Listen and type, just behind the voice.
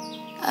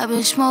I've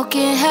been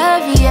smoking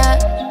heavier.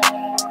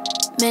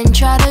 Men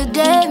try to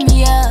date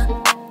me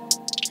up.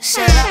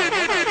 Say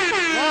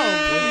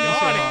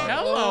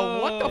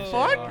Hello, what the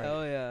fuck?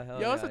 Hell yeah.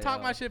 Yo, it's the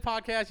Talk My Shit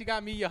podcast. You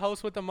got me, your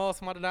host with the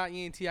most,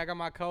 Mother.ent. I got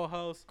my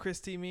co-host,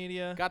 Christy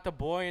Media. got the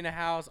boy in the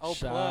house,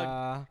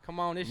 Plug. Come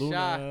on, it's Luna.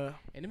 Shy.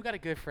 And then we got a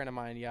good friend of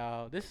mine,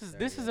 y'all. This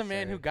is a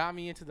man who got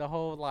me into the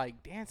whole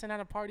like dancing at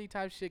a party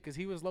type shit because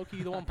he was low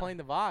key the one playing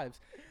the vibes.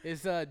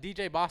 It's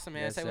DJ Bossa,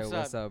 man. Yes, Say sir.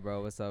 what's up.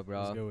 Bro? What's up,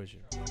 bro? What's good with you?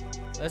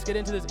 Let's get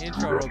into this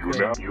intro real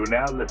quick. You're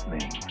now listening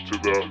to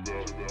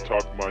the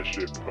Talk My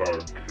Shit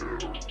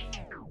podcast.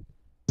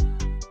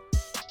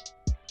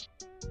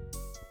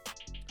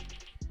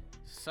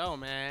 So,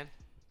 man,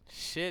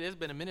 shit, it's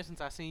been a minute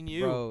since I seen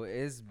you. Bro,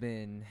 it's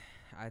been,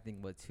 I think,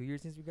 2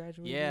 years since we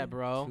graduated? Yeah,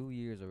 bro. 2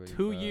 years already.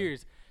 2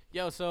 years.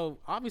 Yo, so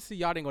obviously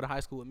y'all didn't go to high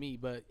school with me,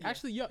 but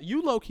actually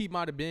you low key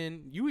might have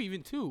been, you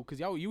even too, because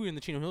you were in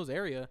the Chino Hills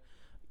area.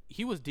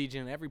 He was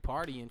DJing every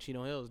party in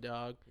Chino Hills,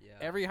 dog. Yeah.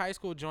 Every high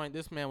school joint,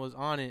 this man was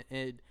on it.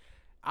 And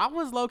I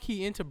was low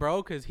key into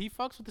bro because he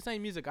fucks with the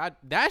same music.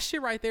 That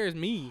shit right there is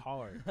me.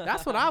 Hard.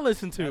 That's what I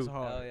listen to. That's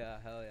hard.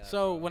 Hell yeah.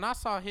 So bro. when I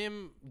saw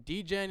him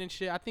DJing and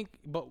shit, I think,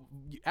 but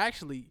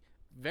actually,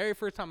 very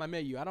first time I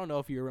met you, I don't know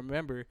if you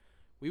remember,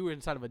 we were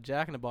inside of a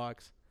Jack in the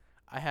Box.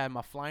 I had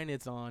my fly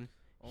knits on.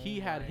 He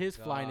had his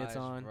fly knits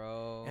on.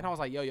 Bro. And I was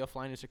like, yo, your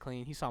fly knits are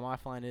clean. He saw my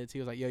fly knits. He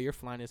was like, yo, your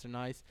fly knits are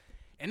nice.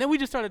 And then we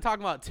just started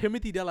talking about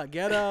Timothy De La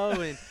Ghetto,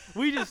 and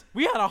we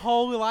had a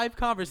whole life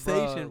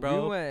conversation,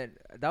 bro. We went,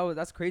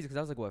 that's crazy because that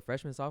was like, what,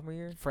 freshman, sophomore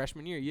year?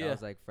 Freshman year, yeah. That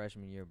was like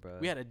freshman year, bro.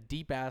 We had a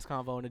deep-ass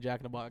convo in the Jack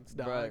in the Box,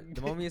 dog. Bro,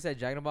 the moment you said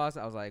Jack in the Box,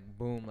 I was like,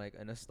 boom, like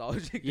a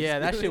nostalgic. Yeah,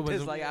 that shit was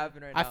just like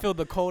happening right now. I feel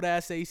the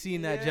cold-ass AC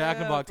in that Jack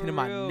in the Box for hitting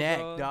my real, neck,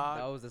 bro. dog.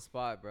 That was the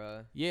spot,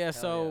 bro. Yeah, Hell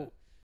so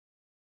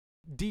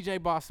DJ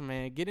Bossa,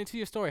 man, get into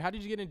your story. How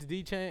did you get into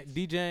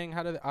DJing?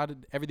 How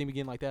did everything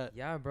begin like that?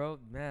 Yeah, bro,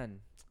 man.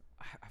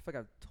 I feel like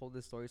I've told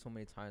this story so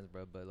many times,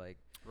 bro, but like,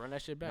 Run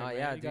that shit back, nah, man.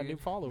 yeah, you got dude, new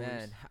followers.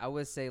 Man, I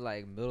would say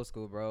like middle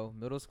school, bro.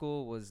 Middle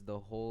school was the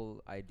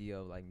whole idea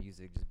of like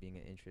music just being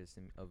an interest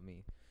of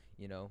me.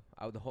 You know,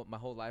 my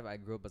whole life I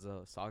grew up as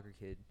a soccer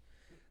kid.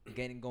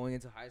 Going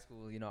into high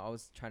school, you know, I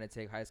was trying to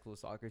take high school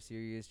soccer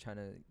serious, trying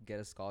to get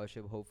a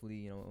scholarship, hopefully,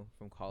 you know,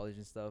 from college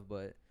and stuff.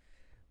 But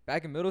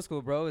back in middle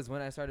school, bro, is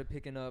when I started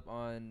picking up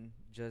on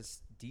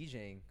just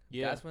DJing.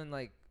 Yeah. That's when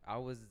like I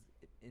was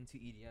into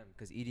EDM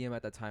because EDM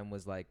at that time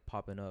was like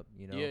popping up,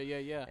 you know.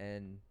 Yeah.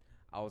 And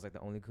I was like the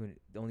only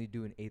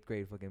dude in 8th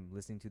grade fucking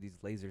listening to these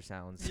laser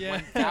sounds.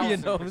 Yeah. You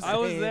know what I'm I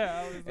was saying?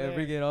 there. And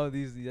freaking all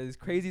these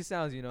crazy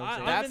sounds, you know what I'm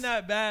saying? I'm in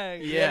that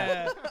bag.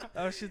 Yeah.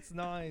 That shit's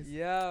nice.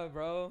 Yeah,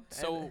 bro.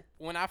 So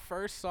when I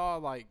first saw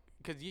like,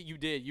 cause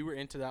you were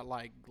into that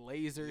like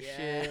laser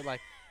Yeah. shit, like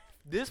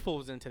this fool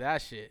was into that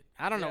shit.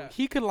 I don't know. Yeah.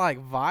 He could like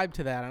vibe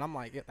to that, and I'm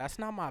like, that's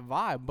not my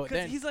vibe. But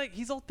then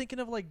He's all thinking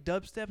of like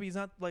dubstep. He's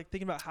not like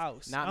thinking about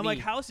house. Not I'm me. like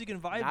house you can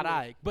vibe not with.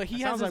 I. But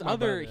he That has sounds his like my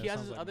other brother. he That has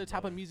sounds his like my other type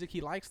of brother. music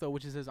he likes though,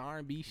 which is his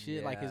R&B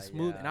shit, like his Yeah,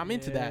 smooth, and I'm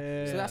into that.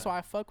 So that's Yeah. why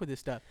I fuck with this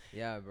stuff.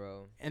 Yeah,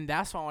 bro. And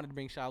that's why I wanted to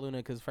bring Sha Luna,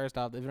 because first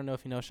off, if you don't know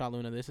if you know Sha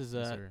Luna, this is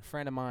Yes, a sir.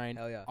 friend of mine,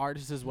 Hell yeah.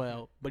 artist as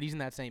well, but he's in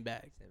that same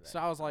bag. Same bag. So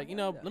I was like, Oh, you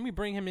know, yeah. let me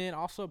bring him in,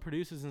 also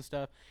produces and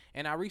stuff.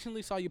 And I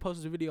recently saw you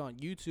post a video on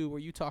YouTube where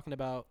you talking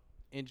about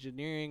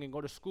engineering and go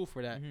to school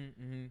for that.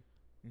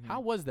 How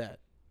was that?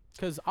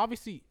 Because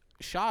obviously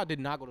Sha did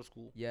not go to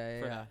school Yeah,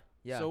 for yeah, that.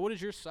 yeah. So what is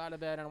your side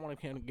of that? And I want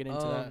to kind of get into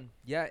that.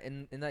 Yeah,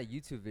 in that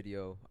YouTube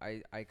video,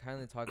 I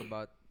kind of talk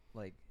about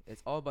like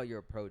it's all about your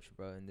approach,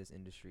 bro, in this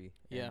industry.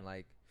 Yeah. And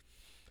like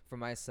for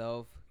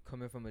myself,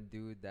 coming from a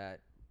dude that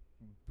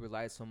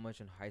relied so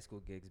much on high school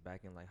gigs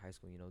back in like high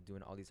school, you know,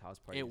 doing all these house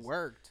parties. It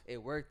worked.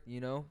 It worked,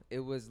 you know. It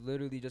was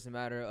literally just a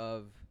matter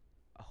of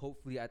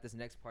hopefully at this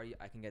next party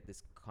I can get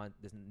this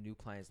new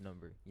client's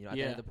number. You know, at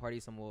the end of the party,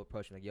 someone will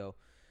approach me like, "Yo,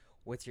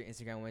 what's your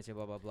Instagram? What's your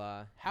blah blah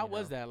blah?" How you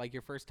was know? that? Like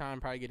your first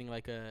time probably getting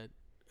like a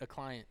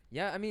client.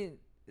 Yeah, I mean,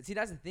 see,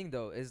 that's the thing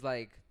though. Is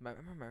like, I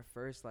remember my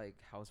first like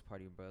house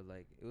party, bro.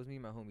 Like, it was me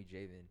and my homie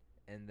Javen,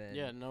 and then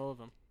Yeah, know of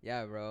him.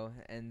 yeah, bro.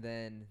 And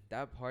then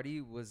that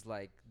party was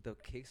like the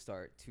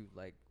kickstart to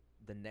like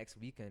the next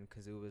weekend,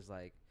 cause it was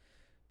like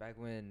back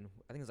when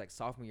I think it was like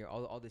sophomore year.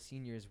 All the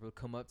seniors would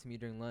come up to me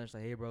during lunch,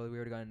 like, "Hey, bro, we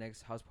already got a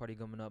next house party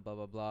coming up, blah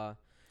blah blah."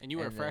 And you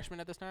were a And, freshman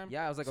at this time?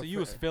 Yeah, I was like, so you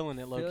was feeling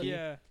it, low key.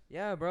 Yeah.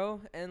 yeah, bro.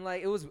 And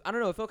like it was, I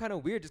don't know, it felt kind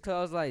of weird just cause I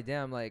was like,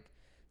 damn, like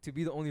to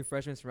be the only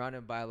freshman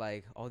surrounded by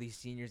like all these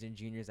seniors and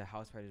juniors at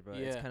house parties, bro.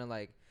 It's Yeah. kind of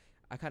like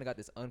I kind of got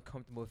this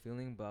uncomfortable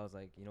feeling, but I was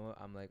like, you know what?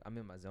 I'm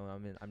in my zone.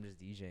 I'm just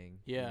DJing.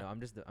 Yeah. You know,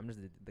 I'm just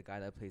the guy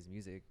that plays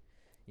music,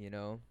 you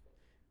know.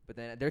 But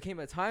then there came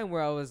a time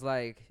where I was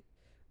like,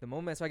 the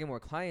moment I started getting more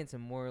clients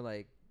and more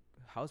like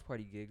house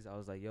party gigs, I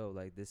was like, yo,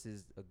 like this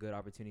is a good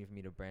opportunity for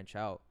me to branch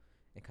out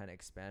and kind of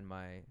expand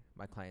my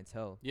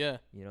clientele. Yeah.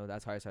 You know,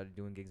 that's how I started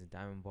doing gigs in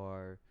Diamond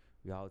Bar,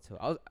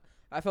 Rialto.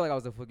 I felt like I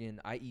was a fucking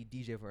IE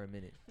DJ for a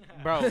minute.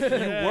 Bro, you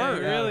Yeah, were.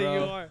 really, bro.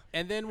 you are.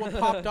 And then what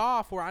popped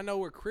off, where I know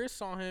where Chris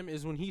saw him,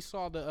 is when he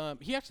saw the.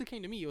 He actually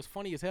came to me. It was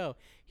funny as hell.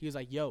 He was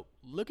like, "Yo,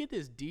 look at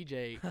this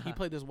DJ. He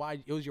played this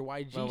It was your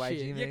YG My YG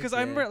shit." mix. Yeah, because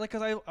I remember, like,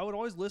 because I would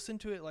always listen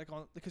to it, like,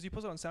 on, because you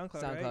post it on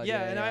SoundCloud, right? SoundCloud,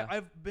 Yeah, yeah, and yeah.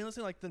 I've been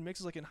listening, like, the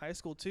mixes, like, in high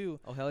school, too.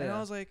 Oh, hell And yeah. I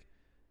was like,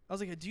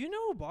 do you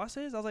know who Boss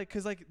is? I was like,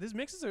 because, like, these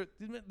mixes are,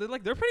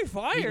 they're pretty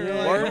fire.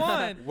 Yeah. Like, come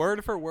on.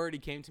 Word for word, he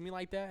came to me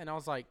like that, and I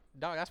was like,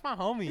 "Dog, that's my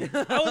homie."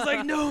 I was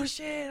like, no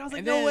shit. I was like,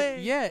 And no then,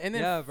 way. Yeah, and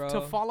then Yeah, to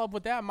bro. follow up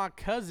with that, my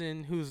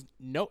cousin,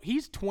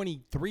 he's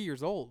 23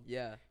 years old.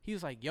 Yeah. He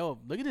was like, "Yo,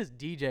 look at this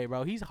DJ,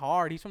 bro. He's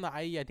hard. He's from the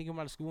IE. I think he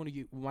might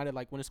have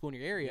like went to school in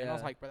your area." And I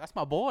was Yeah. like, "Bro, that's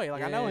my boy.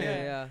 Like, I know him."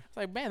 Yeah. It's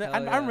like, man, Hell I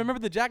yeah. remember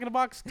the Jack in the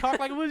Box talk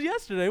like it was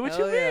yesterday. What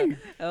Hell you yeah. mean?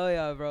 Hell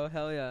yeah, bro.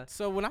 Hell yeah.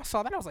 So when I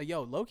saw that, I was like,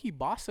 "Yo, low-key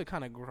Bossa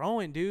kind of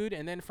growing, dude."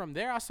 And then from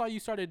there, I saw you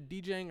started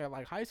DJing at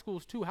like high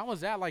schools too. How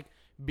was that? Like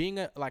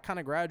being like kind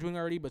of graduating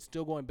already, but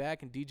still going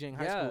back and DJing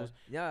high schools.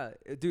 Yeah,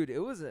 dude, it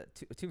was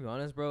to be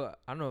honest, bro.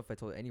 I don't know if I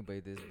told anybody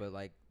this, but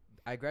like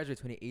I graduated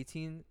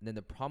 2018. Then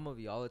the prom of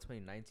y'all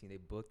 2019, they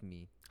booked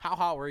me. How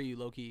hot were you,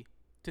 low-key?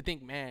 To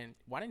think, man,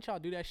 why didn't y'all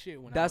do that shit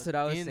when That's I what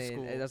I was in saying.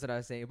 school? That's what I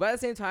was saying. But at the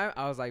same time,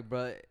 I was like,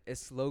 bro,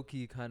 it's low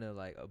key kind of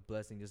like a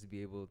blessing just to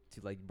be able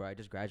to like, bro, I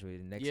just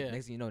graduated. Next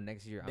thing you know,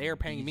 next year They're I'm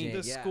paying me.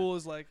 DJing. The Yeah. school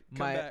is like,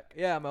 come back.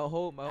 Yeah, my How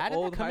did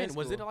old that come high in?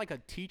 Was it school. like a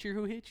teacher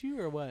who hit you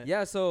or what?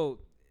 Yeah, so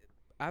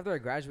after I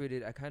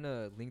graduated, I kind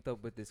of linked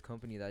up with this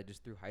company that I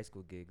just threw high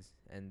school gigs,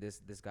 and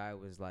this guy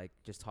was like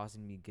just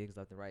tossing me gigs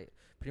left and right.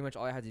 Pretty much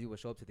all I had to do was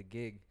show up to the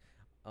gig.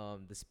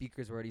 The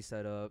speakers were already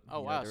set up. Oh,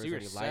 you know, wow, there so was you were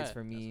already lights set.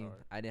 for me. hard.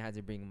 I didn't have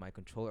to bring my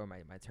controller or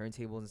my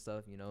turntables and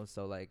stuff, you know.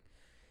 So like,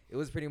 it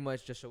was pretty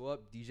much just show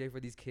up, DJ for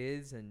these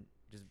kids, and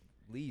just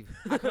leave.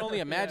 I could only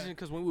imagine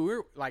because when we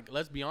were like,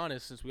 let's be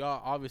honest, since we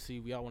all went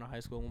to high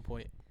school at one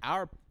point.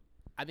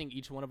 I think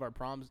each one of our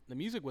proms, the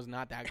music was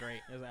not that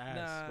great. It was ass,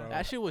 Nah. bro.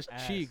 That shit was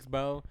Ass. cheeks,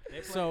 bro. They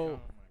play- So, oh my God,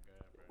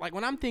 bro. like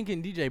when I'm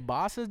thinking DJ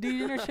Boss's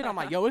DJing or shit, I'm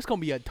like, yo, it's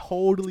gonna be a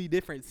totally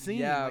different scene.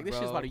 Yeah, like this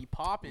shit's bro. about to be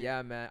popping.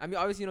 Yeah, man. I mean,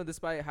 obviously, you know,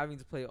 despite having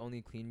to play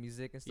only clean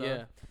music and stuff,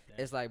 Yeah.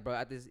 it's like,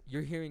 bro,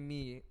 you're hearing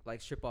me like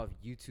strip off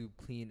YouTube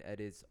clean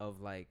edits of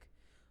like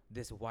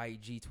this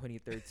YG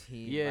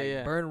 2013, Yeah, like,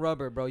 yeah. burn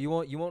rubber, bro. You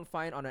won't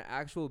find on an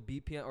actual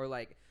BPM or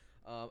like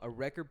a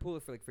record pool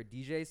for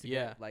DJs to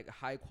Yeah. get like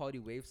high quality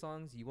wave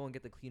songs. You won't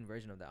get the clean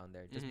version of that on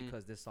there just Mhm.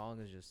 because this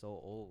song is just so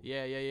old.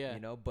 Yeah. You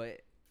know,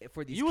 but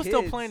for these You were kids,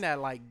 still playing that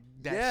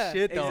yeah,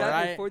 shit though,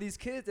 exactly. right? For these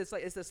kids, it's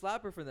like it's a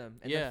slapper for them.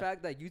 And Yeah. the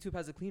fact that YouTube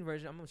has a clean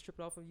version, I'm gonna strip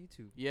it off of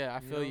YouTube. Yeah, I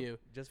feel know? you.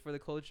 Just for the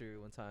culture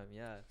one time,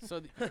 yeah.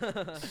 So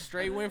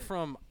straight went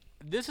from.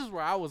 This is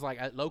where I was like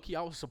at low key.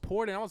 I was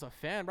supporting. I was a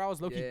fan, bro. I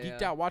was low key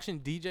geeked Yeah. out watching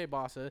DJ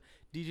Bossa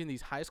DJing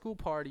these high school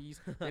parties.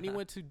 Then he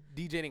went to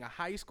DJing a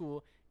high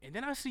school, and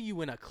then I see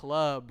you in a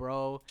club,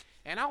 bro.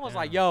 And I was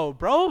like, yo,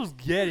 bro's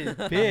getting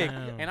big.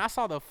 Damn. And I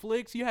saw the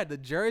flicks. You had the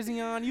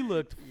jersey on. You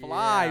looked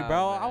fly, Yeah,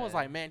 bro. I was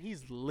man. like, man,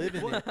 he's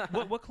living it.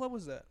 What club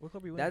was that? What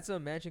club were you in? That's a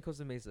Mansion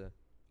Costa Mesa.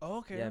 Oh,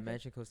 okay. Yeah, okay.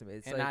 Mansion Costa Mesa.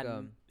 It's And like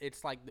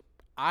it's like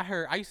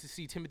I used to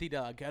see Timothy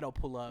Delgado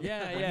pull up.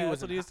 Yeah, when yeah, he that's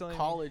was what in he was telling me.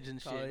 college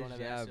and shit. college, Going to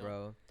that yeah, still.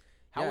 bro.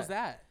 How Yeah. was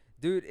that?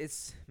 Dude,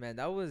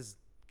 that was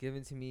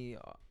given to me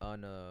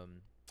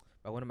on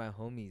by one of my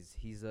homies.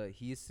 He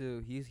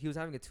was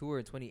having a tour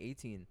in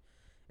 2018,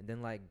 and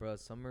then like, bro,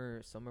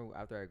 summer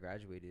after I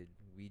graduated,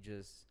 we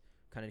just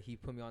he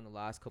put me on the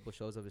last couple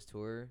shows of his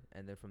tour,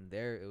 and then from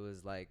there it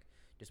was like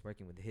just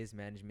working with his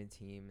management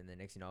team, and the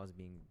next I was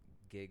being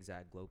gigs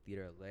at Globe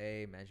Theater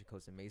LA, Mansion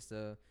Costa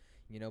Mesa,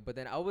 you know. But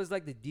then I was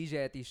like the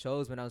DJ at these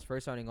shows when I was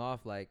first starting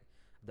off, like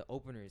the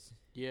openers.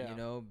 Yeah. You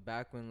know,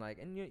 back when like,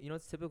 and you know,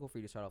 it's typical for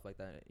you to start off like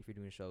that if you're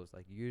doing shows.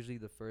 Like usually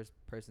the first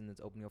person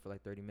that's opening up for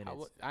like 30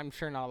 minutes. I'm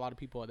sure not a lot of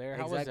people are there.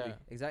 How Exactly. was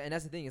that? Exactly. And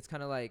that's the thing. It's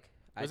kind of like.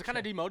 Was it kind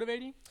of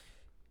demotivating?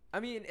 I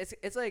mean,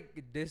 it's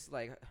like this.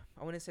 Like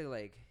I wouldn't say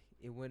like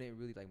it wouldn't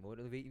really like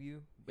motivate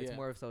you. But Yeah. It's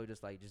more of so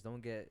just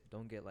don't get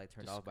like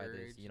turned off by this.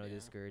 Discouraged, You know, yeah.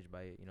 discouraged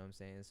by it. You know what I'm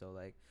saying? So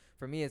like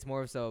for me, it's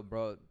more of so,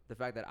 bro. The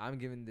fact that I'm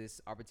given this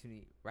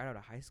opportunity right out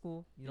of high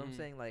school. You know what I'm Mhm.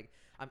 saying? Like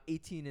I'm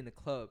 18 in the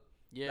club.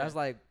 Yeah. That's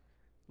like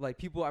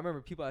people. I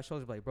remember people at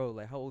shows were like, bro,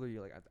 like how old are you?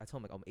 Like I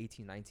told them like I'm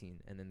 18,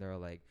 19, and then they're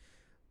like,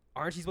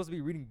 aren't you supposed to be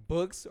reading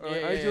books or like,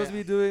 Yeah, aren't you supposed to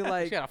be doing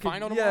like got a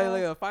final yeah, tomorrow?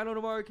 like a final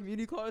tomorrow,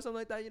 community call or something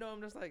like that? You know,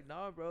 I'm just like,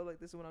 nah, bro, like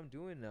this is what I'm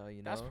doing now.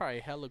 You know, That's probably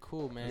hella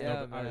cool, man.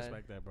 Yeah, Dope. I man.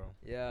 respect that, bro.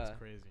 yeah, That's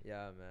crazy.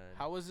 yeah, man.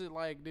 How was it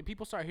like? Did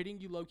people start hitting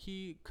you low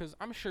key? Cause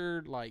I'm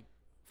sure, like,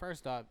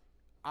 first up,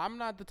 I'm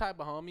not the type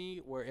of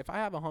homie where if I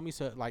have a homie,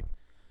 so like,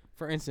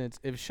 for instance,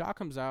 if Shaw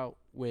comes out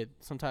with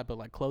some type of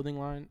like clothing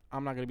line,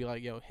 I'm not gonna be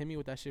like, yo, hit me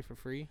with that shit for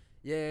free.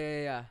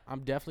 Yeah.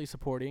 I'm definitely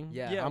supporting.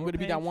 Yeah. Yeah, I'm we're gonna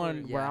be that paying for one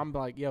it. where Yeah. I'm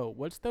like, yo,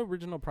 what's the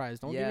original price?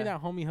 Don't give me Yeah.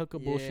 that homie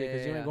hookup bullshit,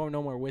 cause you Yeah. ain't going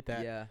nowhere with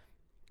that. Yeah.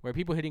 Where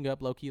people hitting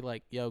up low key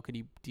like, yo, could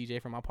you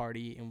DJ for my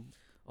party? And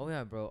Oh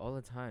yeah, bro, all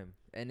the time.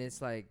 And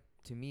it's like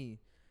to me,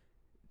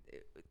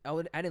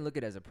 I didn't look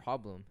at it as a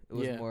problem. It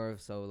was Yeah. more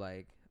of so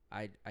like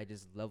I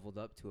just leveled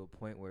up to a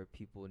point where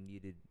people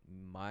needed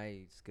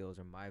my skills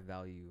or my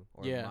value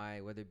or Yeah.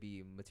 my, whether it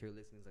be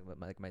materialistic things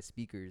like my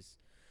speakers,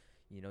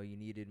 you know, you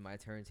needed my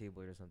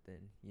turntable or something.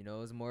 You know,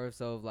 it was more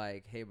so of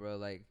like, hey, bro,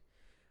 like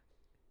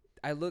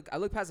I look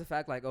past the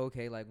fact like,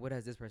 okay, like what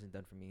has this person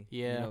done for me?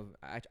 Yeah. You know,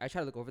 I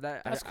try to look over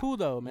that. That's cool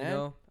though, man. You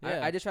know,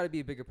 Yeah. I just try to be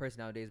a bigger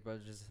person nowadays, bro.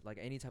 Just like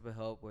any type of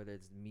help, whether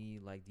it's me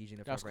like DJing in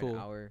That's front for cool. an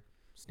hour.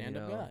 Stand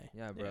you up know? guy.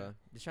 Yeah, bro. Yeah.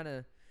 Just trying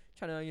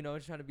to, you know,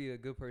 just trying to be a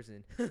good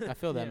person. I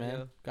feel that, Yeah. man. Yeah.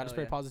 Got to Hell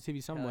spread yeah.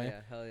 positivity some Hell way.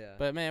 yeah, hell yeah.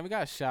 But man, we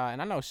got Shaw,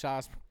 and I know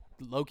Shaw's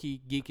low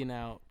key geeking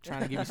out,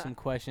 trying to give you some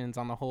questions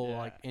on the whole Yeah,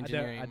 like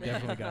engineering. I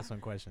definitely got some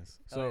questions.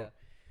 Hell So yeah.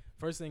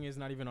 first thing is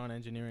not even on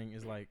engineering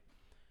is like,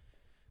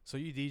 so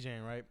you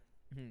DJing, right?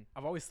 Mhm.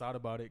 I've always thought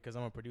about it because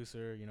I'm a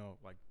producer, you know,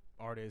 like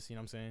artist, you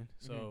know what I'm saying?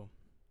 So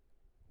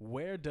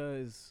where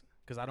does,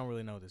 because I don't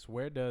really know this,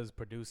 where does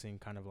producing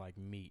kind of like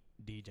meet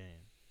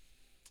DJing?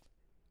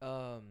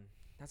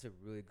 That's a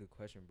really good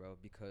question, bro,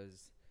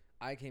 because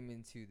I came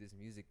into this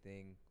music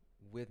thing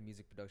with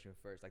music production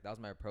first. Like that was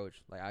my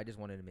approach. Like I just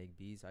wanted to make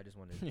beats. I just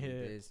wanted to do Yeah.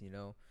 this, you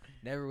know.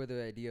 Never with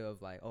the idea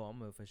of like, oh, I'm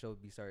gonna for sure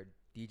start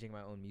DJing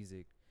my own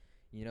music.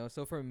 You know,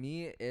 so for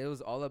me, it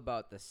was all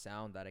about the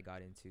sound that I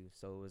got into.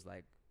 So it was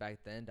like back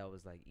then that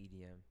was like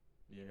EDM,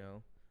 you Yeah.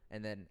 know,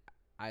 and then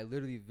I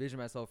literally visioned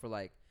myself for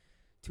like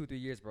 2-3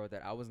 years, bro,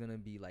 that I was gonna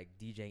be like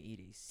DJing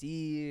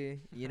EDC.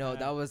 You know,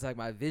 that was like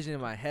my vision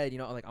in my head. You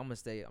know, like I'm gonna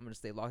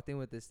stay locked in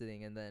with this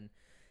thing, and then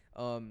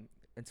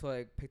until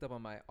I picked up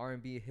on my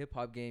R&B hip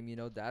hop game, you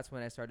know, that's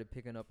when I started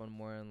picking up on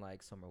more on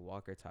like Summer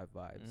Walker type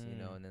vibes, you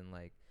know, and then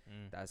like.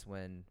 That's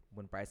when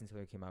Bryson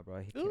Tiller came out, bro.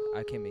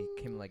 I came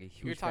like a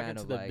huge You're talking fan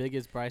to of the like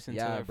biggest Bryson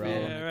yeah, Tiller bro.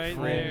 fan. Yeah, in the right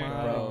crib, there.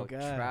 bro,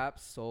 God. trap,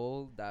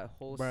 soul, that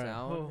whole Bruh.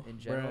 sound in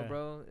general, Bruh.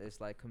 bro. It's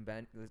like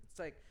it's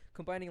like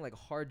combining like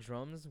hard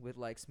drums with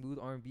like smooth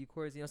R&B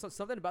chords. You know,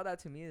 something about that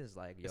to me is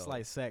like, yo, It's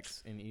like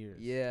sex in ears.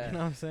 Yeah, You know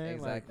what I'm saying?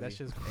 Like, that's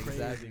exactly. just crazy,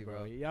 Exactly, bro.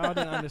 bro. Y'all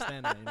didn't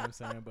understand that, you know what I'm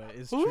saying? But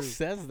it's Who true.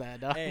 says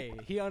that, dog? Hey,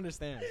 he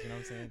understands, you know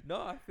what I'm saying?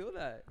 no, I feel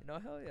that. No,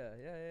 hell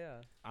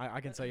yeah.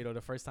 I can tell you though, the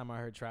first time I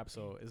heard trap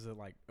soul,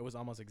 it was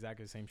almost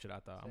exactly the same shit I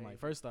thought. I'm Same. like,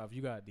 first off,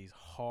 you got these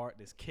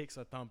kicks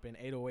are thumping,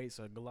 808s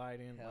are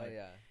gliding, Hell like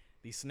yeah.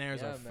 these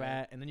snares Yeah, are man.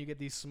 fat, and then you get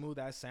these smooth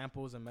ass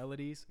samples and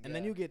melodies, and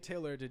then Yeah. you get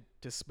Taylor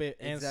to spit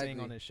and sing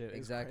Exactly. on this shit. It's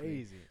Exactly.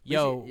 crazy.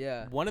 Yo,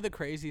 yeah. one of the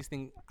craziest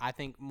thing, I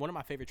think one of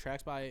my favorite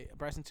tracks by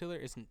Bryson Tiller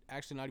is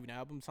actually not even an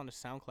album. It's on the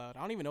SoundCloud. I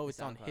don't even know if it's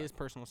on SoundCloud. his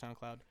personal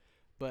SoundCloud,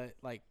 but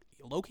like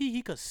low key,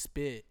 he could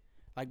spit.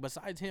 Like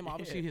besides him,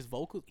 obviously Yeah. his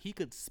vocal, he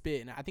could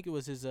spit, and I think it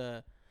was his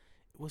it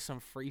was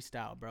some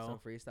freestyle, bro. Some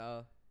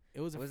freestyle. It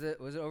was Was it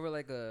over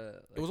like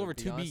a? Like It was a over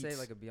 2 Beyonce, beats.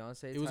 Like a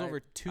Beyonce. it was type? over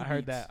 2 I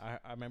heard beats.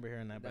 that. I remember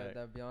hearing that, but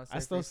That Beyonce. I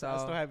still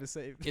freestyle. have it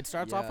saved. It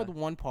starts off Yeah. with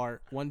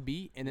one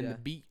beat, and then the Yeah.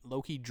 beat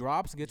low key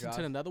drops, gets into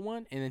Drops. another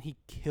one, and then he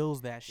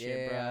kills that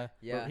shit, yeah, bruh.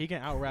 yeah, He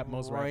can out rap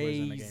most rappers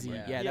in the game. Crazy. Bro.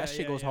 Yeah. Yeah, that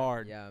shit goes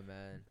hard. yeah,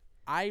 man.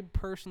 I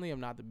personally am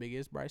not the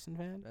biggest Bryson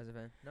fan. As a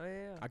fan. No,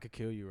 yeah. I could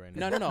kill you right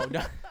now. No.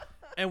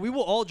 And we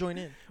will all join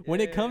in. When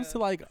Yeah, it comes yeah. to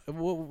like,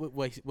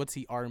 what's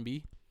he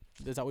R&B?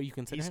 Is that what you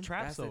consider He's him?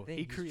 trap That's the soul. thing,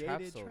 He he's created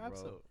trap soul, trap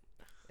bro. soul.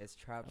 It's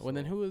trap. Well,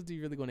 then soul. who is he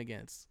really going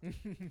against?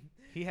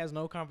 He has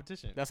no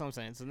competition. That's what I'm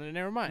saying. So then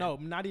never mind. No,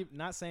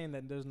 not saying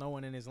that there's no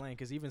one in his lane,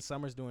 because even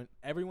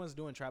everyone's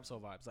doing trap soul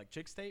vibes. Like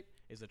Chicks Tape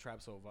is a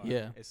trap soul vibe.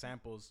 Yeah. It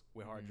samples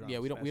with hard drums. Yeah,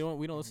 we don't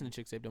That's- listen to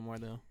Chick Tape no more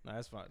though. No,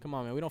 that's fine. Come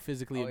on, man. We don't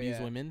physically Oh, abuse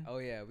yeah. women. Oh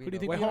yeah. Who do you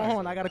think Wait, we hold are?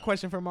 on. I got a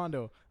question for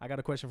Mondo.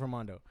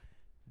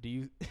 Do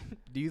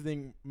you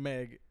think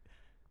Meg?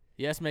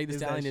 Yes, Meg Thee Is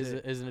that Stallion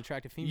shit? is an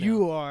attractive female.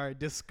 You are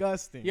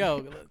disgusting.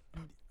 Yo,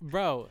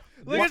 bro.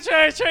 Look wha- at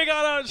Trey. Trey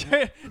got out.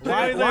 Trey.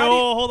 Why- Trey's why do you-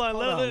 hold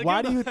on.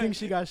 Why do you think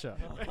she got shot?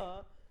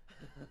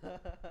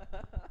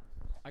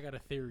 I got a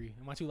theory.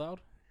 Am I too loud?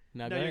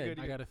 No, No, go you're ahead.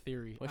 good. I got a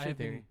theory. What's I your have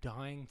theory? been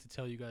dying to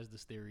tell you guys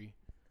this theory.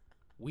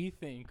 We've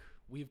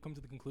come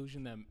to the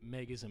conclusion that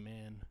Meg is a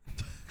man.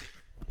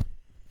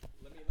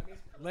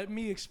 Let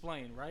me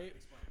explain, right?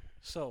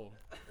 So,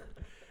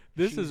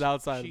 This is she's-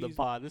 outside of the she's-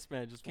 pod. This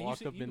man just Can you walked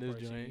see- up you in can this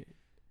probably see. joint.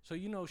 So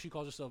you know she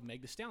calls herself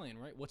Meg the Stallion,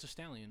 right? What's a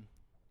stallion?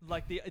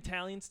 Like the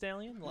Italian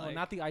stallion? No,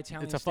 not the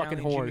Italian It's a fucking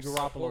stallion, Jimmy horse.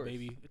 Garoppolo, Horse.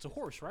 baby. It's a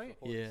horse, right?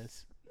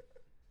 Yes.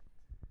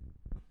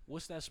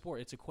 What's that sport?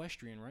 It's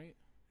equestrian, right?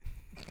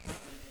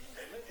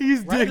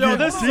 He's Right? digging Yo,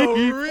 that's so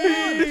deep.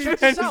 Check He's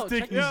this out.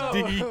 Check digging this out.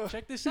 deep.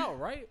 Check this out,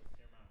 right?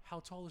 How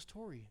tall is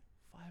Tori?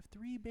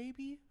 5'3",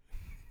 baby.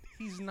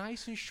 He's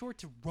nice and short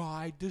to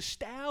ride the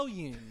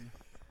stallion.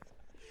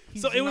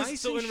 He's So it was.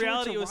 nice So and in short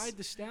reality, to it was. ride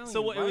the stallion,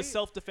 So what? It was right?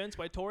 self-defense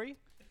by Tory.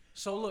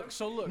 So look.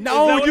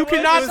 No, what you it was?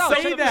 cannot Check this out, say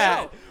check this that.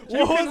 out. You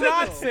Check this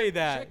cannot out. say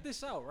that. Check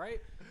this out,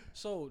 right?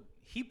 So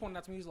he pointed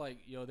out to me, he's like,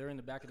 "Yo, they're in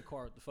the back of the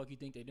car. What the fuck you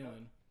think they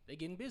doing? They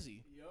getting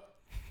busy."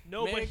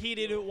 No, but Meg- he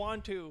didn't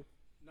want to.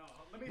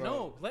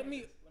 No, let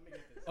me.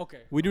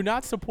 Okay. We do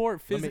not support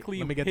Let me- physically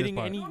let me get this hitting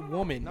part. any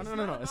woman. No.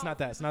 It's not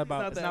that. It's not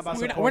about. It's not about.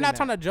 We're not supporting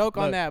trying to that. joke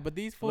on Look, that, but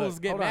these fools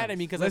look, get hold mad on. at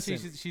me because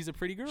Listen. she's a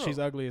pretty girl. She's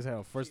ugly as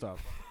hell. First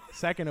off.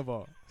 Second of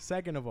all,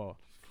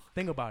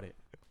 think about it.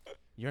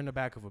 You're in the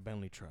back of a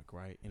Bentley truck,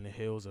 right, in the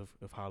hills of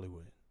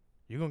Hollywood.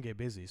 you're gonna get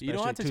busy. You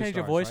don't have to especially change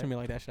your 2 voice stars, for me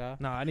right? like that, Sha.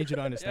 No, I need you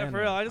to understand. Yeah, for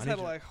real. though. I just need had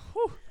to you- like,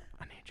 whew.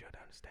 I need you to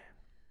understand.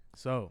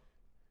 So,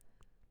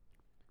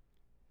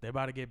 they're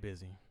about to get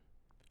busy.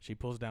 She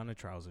pulls down the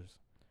trousers,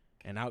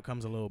 and out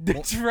comes a little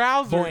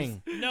Trousers.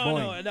 boing. No,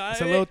 boing. no.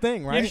 It's a little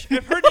thing, right?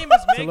 If her name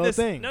is It's a Meg, little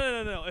thing.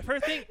 no. If her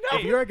thing,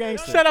 If you're a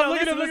gangster, Shut up. No,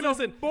 Look at him. listen, Look at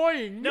him. listen.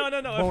 Boing. no. If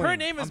Boing. her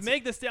name is I'm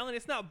Meg the Stallion,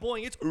 it's not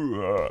Boing. It's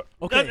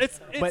okay. it's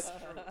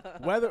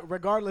But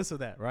regardless of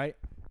that, right?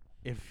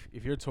 If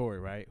you're Tory,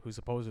 right, who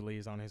supposedly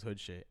is on his hood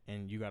shit,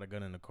 and you got a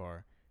gun in the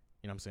car,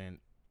 you know what I'm saying?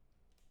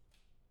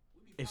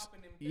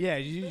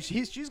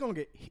 She's gonna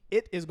get.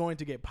 It is going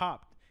to get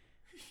popped.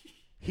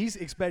 He's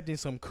expecting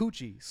some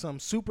coochie, some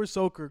super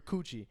soaker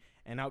coochie,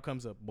 and out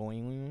comes a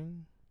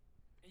boing.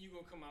 And you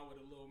gonna come out with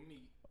a little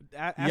meat.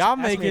 Y'all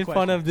making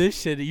fun of this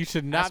shit. You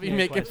should not Ask be me a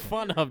making question.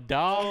 fun of,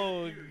 dog.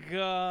 oh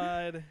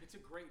god. It's a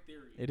great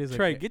theory. It is.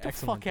 Trey, a get the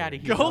excellent fuck outta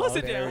theory. here. Go dog.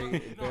 sit down.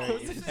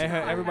 Hey,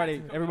 everybody,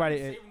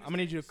 I'm gonna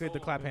need you to get the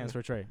clap hands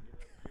for Trey.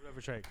 Give it up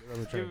for Trey. Give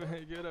it up for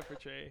Trey. Give it up for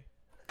Trey.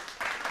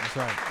 That's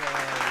right.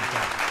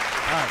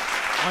 All right.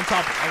 On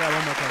topic. I got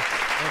one more question.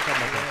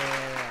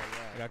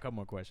 I got a couple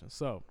more questions.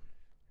 So,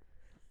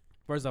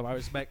 first off, I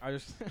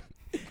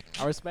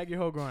respect your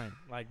whole grind.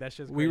 Like that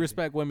shit's crazy. We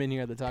respect women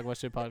here at the Talk About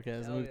Shit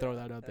podcast. Hell Let me yeah. throw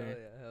that out there.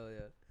 Hell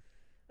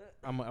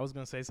yeah. I was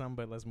gonna say something,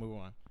 but let's move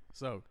on.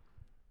 So,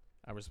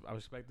 I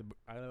respect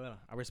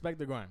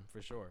the grind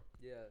for sure.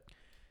 Yeah.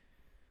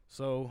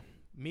 So,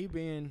 me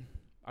being,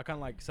 I kind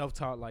of like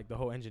self-taught like the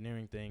whole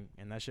engineering thing,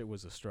 and that shit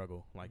was a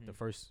struggle. Like the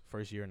first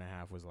year and a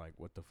half was like,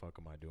 what the fuck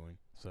am I doing?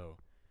 So,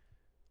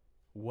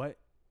 what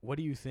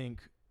do you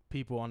think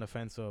people on the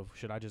fence of,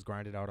 should I just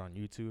grind it out on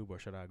YouTube or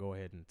should I go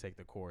ahead and take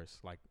the course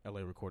like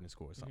LA Recording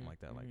School or something like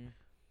that? Like,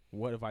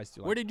 what advice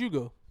do you? Where did you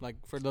go? Like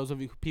for those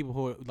of you people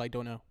who like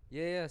don't know.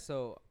 Yeah.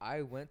 So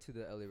I went to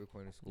the LA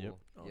Recording School. Yep.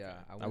 Yeah,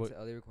 Okay. I went to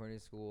LA Recording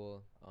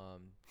School.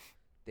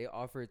 They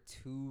offer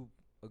 2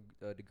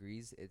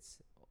 degrees. It's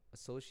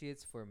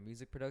associates for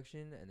music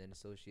production and then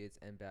associates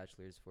and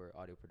bachelors for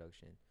audio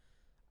production.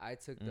 I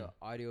took the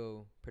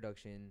audio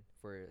production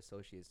for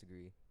associate's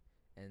degree,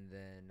 and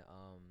then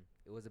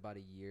it was about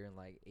a year and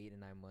like 8 to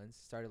 9 months.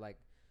 Started like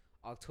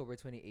October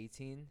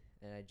 2018,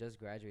 and I just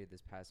graduated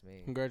this past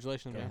May.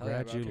 Congratulations, man. Hell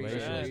yeah, bro.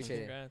 Congratulations. Appreciate it.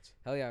 Congrats.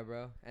 Hell yeah,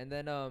 bro. And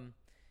then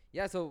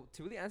yeah, so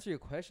to really answer your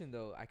question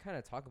though, I kind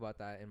of talk about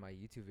that in my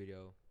YouTube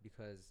video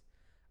because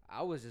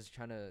I was just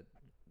trying to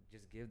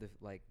just give the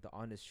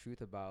honest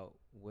truth about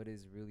what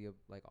is really a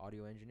like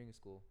audio engineering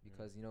school,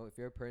 because you know, if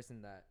you're a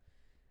person that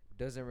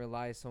doesn't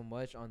rely so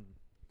much on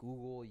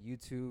Google,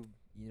 YouTube,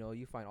 you know,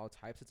 you find all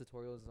types of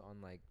tutorials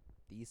on like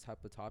these type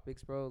of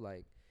topics, bro,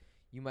 like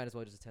you might as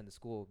well just attend the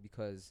school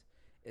because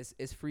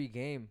it's free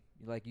game.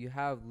 Like you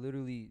have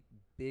literally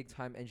big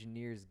time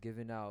engineers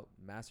giving out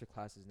master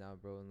classes now,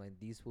 bro, and like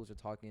these schools are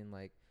talking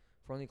like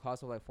for only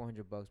cost of like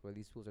 $400, bro,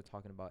 these schools are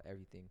talking about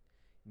everything.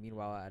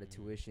 Meanwhile, at a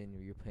tuition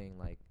you're paying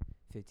like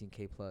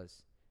 $15K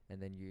plus, and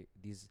then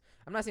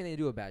I'm not saying they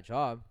do a bad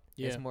job.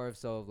 Yeah. It's more of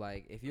so of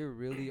like if you're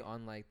really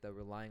on like the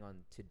relying on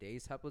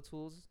today's type of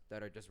tools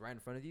that are just right in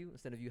front of you,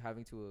 instead of you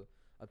having to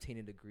obtain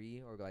a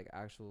degree or like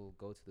actual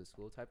go to the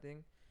school type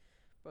thing,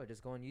 bro,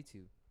 just go on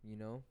YouTube. You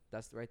know,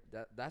 that's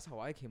how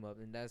I came up,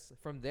 and that's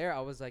from there I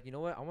was like, you know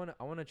what, I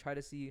want to try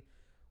to see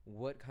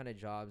what kind of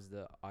jobs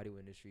the audio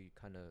industry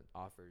kind of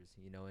offers,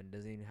 you know, and it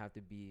doesn't even have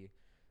to be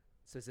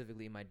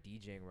specifically my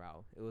DJing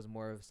route. It was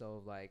more of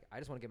so like I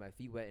just want to get my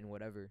feet wet in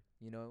whatever,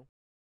 you know.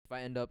 If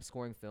I end up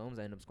scoring films,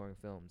 I end up scoring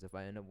films. If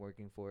I end up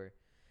working for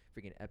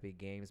freaking Epic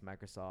Games,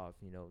 Microsoft,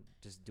 you know,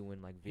 just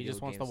doing like video He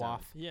just wants game the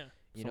waff. sounds, Yeah.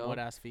 you Some know, wet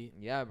ass feet.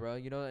 yeah, bro,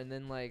 you know, and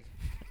then like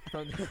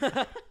from the waff,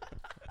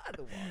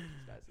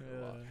 this guy said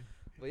the waff.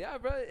 But yeah,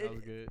 bro, That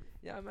was good.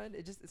 yeah, man,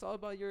 it's all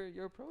about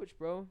your approach,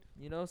 bro.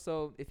 You know,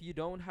 so if you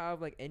don't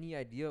have like any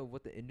idea of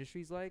what the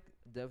industry's like,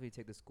 definitely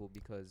take the school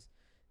because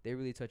they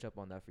really touch up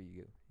on that for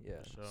you. Yeah.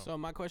 So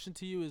my question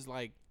to you is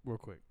like, Real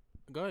quick.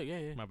 go ahead,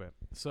 yeah. My bad.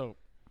 So,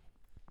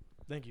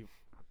 thank you.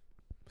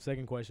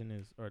 Second question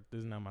is, or this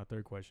is now my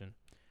third question.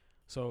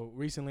 So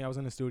recently I was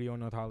in the studio in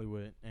North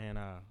Hollywood and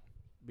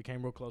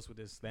became real close with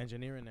the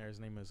engineer in there. His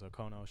name is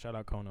Kono. Shout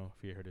out Kono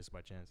if you heard this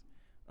by chance.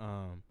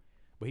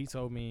 But he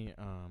told me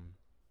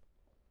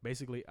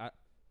basically I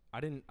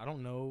don't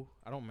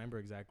remember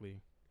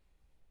exactly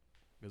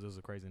because it was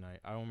a crazy night.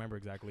 I don't remember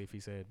exactly if he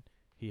said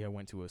he had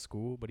went to a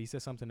school, but he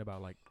said something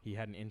about like he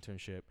had an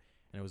internship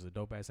and it was a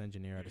dope ass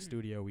engineer at a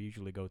studio we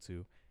usually go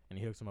to, and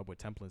he hooks him up with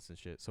templates and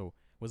shit. So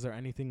was there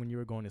anything when you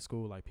were going to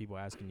school, like people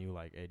asking you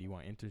like, hey, do you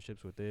want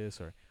internships with this,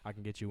 or I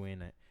can get you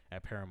in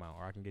at Paramount,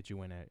 or I can get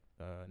you in at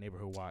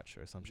Neighborhood Watch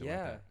or some shit like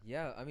that?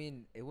 Yeah. I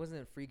mean, it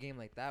wasn't a free game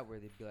like that where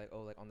they'd be like,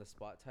 oh, like on the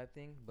spot type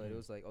thing, but it Mm.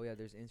 was like, oh yeah,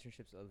 there's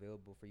internships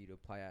available for you to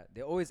apply at.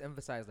 They always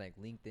emphasize like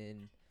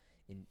LinkedIn,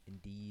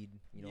 Indeed,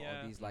 you know,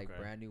 Yeah. all these like Okay.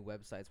 brand new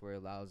websites where it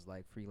allows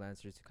like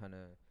freelancers to kind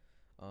of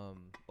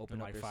open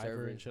And, up like, their Fiverr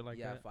servers. and shit like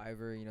yeah, that?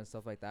 Fiverr, you know,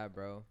 stuff like that,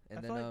 bro. And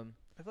I then feel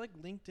I feel like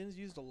LinkedIn's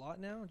used a lot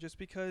now just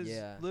because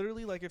Yeah.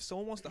 literally like if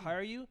someone wants to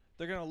hire you,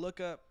 they're going to look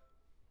up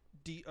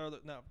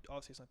no,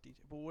 obviously it's not DJ,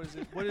 but what is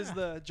it? What is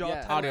the job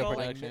Yeah, title Audio called?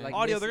 production. Audio.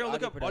 mix- They're gonna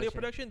look up audio production.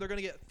 production. They're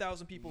gonna get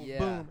 1,000 people. Yeah.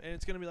 Boom, and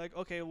it's gonna be like,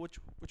 okay,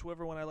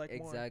 whichever one I like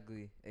more.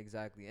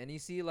 Exactly. And you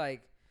see,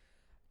 like,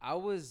 I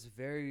was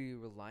very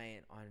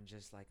reliant on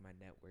just like my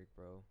network,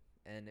 bro.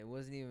 And it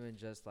wasn't even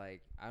just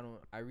like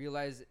I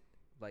realize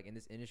like in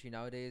this industry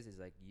nowadays is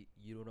like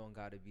you don't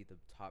gotta be the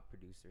top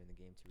producer in the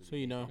game to really So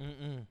you make know.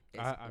 it. Mm-mm. It's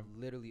I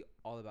literally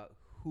all about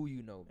who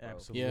you know, bro.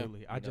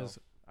 absolutely. I You know,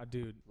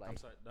 dude. I'm like-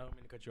 sorry. I don't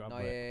mean to cut you off, No,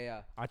 but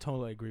yeah. I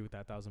totally agree with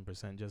that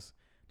 1,000%.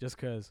 Just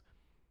cause,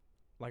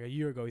 like a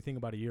year ago, you think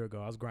about a year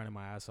ago, I was grinding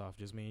my ass off.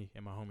 Just me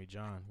and my homie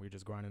John. We were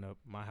just grinding up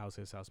my house,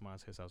 his house, mine,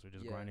 his house. We are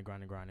just Yeah.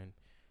 grinding.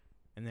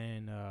 And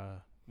then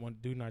one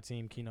dude in our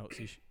team, Keynote,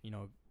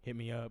 hit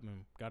me up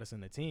and got us in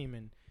the team.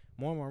 And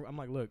more and more, I'm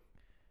like, look,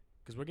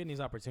 because we're getting these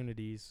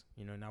opportunities.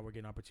 Now we're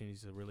getting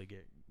opportunities to really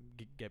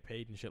get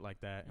paid and shit like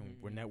that. And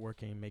we're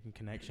networking, making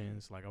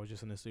connections. Like I was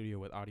just in the studio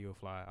with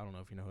AudioFly. I don't know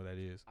if you know who that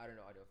is. I don't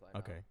know AudioFly.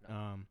 Okay.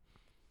 No.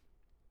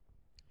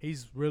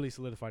 He's really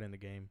solidified in the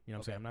game. You know what I'm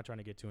Okay. saying? I'm not trying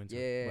to get too into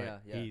Yeah, it, yeah,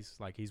 but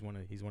yeah.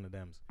 he's one of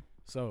them.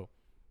 So,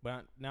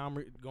 but now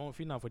I'm going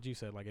feeding off what you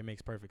said. Like it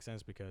makes perfect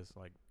sense because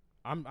like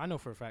I know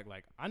for a fact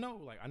I know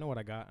what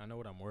I got. I know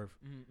what I'm worth.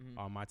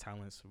 Mm-hmm. My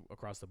talents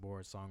across the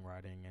board: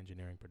 songwriting,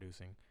 engineering,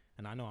 producing,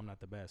 and I know I'm not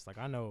the best. Like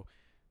I know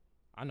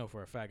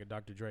for a fact if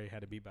Dr. Dre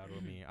had a beat battle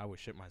with me, I would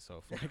shit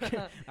myself.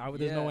 Like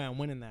there's no Yeah. way I'm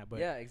winning that. But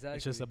yeah, exactly.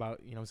 it's just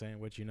about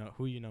what you know,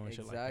 who you know, and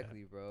shit like that.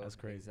 Exactly, bro. That's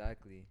crazy.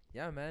 Exactly.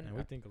 Yeah, man. And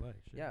we think alike.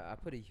 Shit. Yeah, I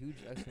put a huge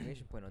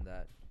exclamation point on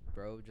that,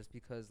 bro, just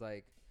because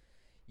like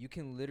you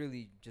can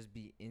literally just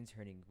be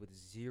interning with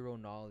zero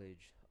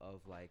knowledge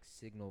of like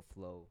signal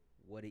flow,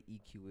 what an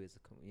EQ is,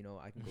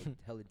 I can go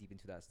hella deep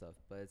into that stuff,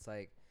 but it's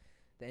like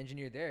the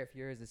engineer there, if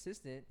you're his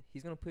assistant,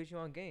 he's going to put you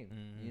on game,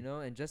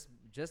 and just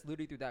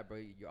literally through that, bro,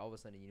 you're all of a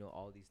sudden,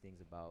 all these things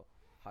about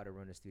how to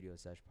run a studio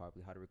session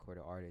properly, how to record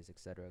an artist, et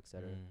cetera,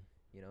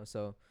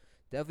 so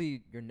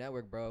definitely your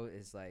network, bro,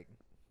 is like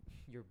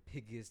your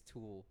biggest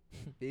tool,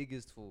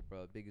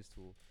 bro.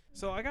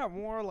 So I got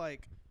more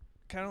like,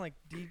 kind of like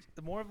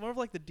more of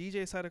like the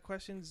DJ side of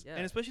questions, Yeah.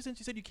 and especially since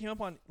you said you came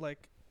up on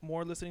like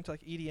more listening to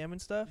like EDM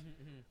and stuff.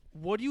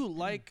 What do you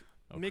like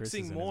Oh, Chris is in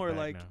mixing his more, bag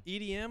like now.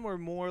 EDM or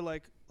more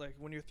like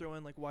when you're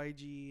throwing like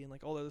YG and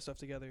like all the other stuff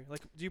together?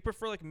 Like, do you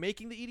prefer like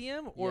making the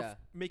EDM or Yeah.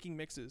 making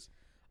mixes?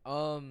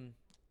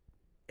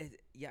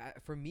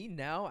 For me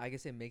now, I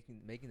guess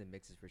making the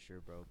mixes for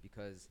sure, bro,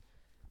 because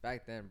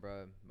back then,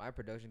 bro, my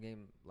production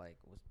game like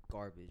was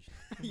garbage,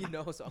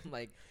 so I'm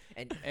like,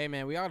 and Hey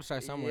man, we ought to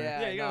start somewhere.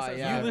 Yeah, you gotta start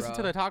yeah, You listen bro.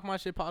 to the Talk My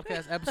Shit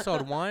podcast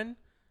episode 1.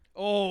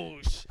 Oh,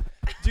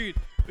 dude,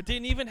 it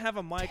didn't even have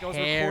a mic. I was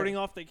recording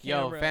off the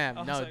Yo, camera. fam,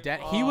 I was no,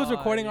 like, he was oh,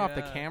 recording off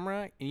the yeah.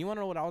 camera, and you want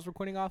to know what I was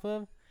recording off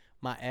of?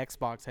 My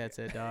Xbox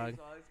headset, dog.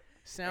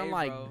 Sound Hey,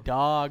 like bro.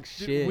 dog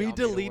Dude, shit. we I'll make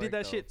it deleted work,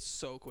 that though. shit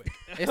so quick.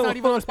 It's not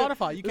even on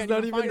Spotify. You It's can't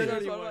not even even find there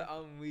it. anymore.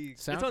 I'm weak.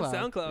 It's on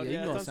SoundCloud. Yeah, Yeah,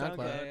 you go it's on on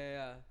SoundCloud. SoundCloud.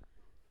 Yeah.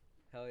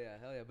 Hell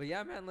yeah. But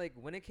yeah, man, like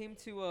when it came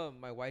to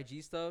my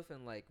YG stuff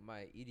and like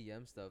my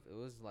EDM stuff, it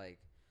was like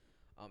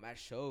at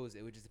shows,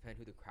 it would just depend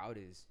who the crowd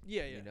is.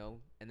 Yeah.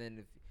 And then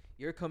if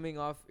you're coming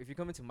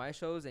to my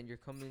shows and you're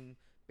coming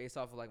based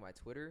off of like my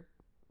Twitter,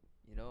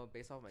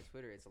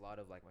 it's a lot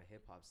of like my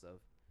hip hop stuff.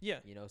 Yeah.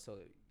 So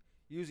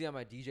usually on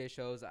my DJ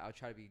shows, I'll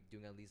try to be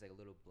doing at least like a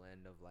little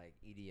blend of like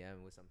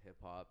EDM with some hip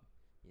hop,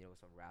 with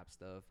some rap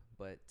stuff.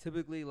 But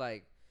typically,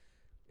 like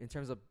in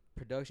terms of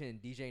production and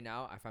DJ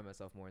now, I find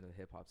myself more in the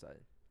hip hop side.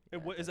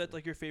 And what is that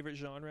like your favorite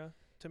genre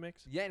to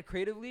mix? Yeah, and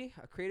creatively,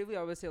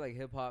 I would say like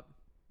hip hop.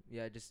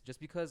 Yeah, just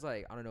because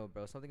like I don't know,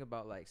 bro, something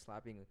about like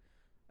slapping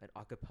an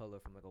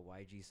acapella from like a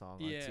YG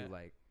song Yeah. onto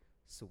like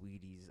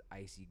Sweetie's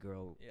Icy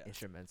Girl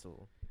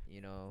instrumental.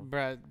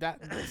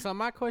 Bruh, so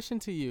my question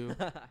to you,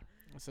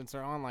 since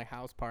they're on like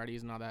house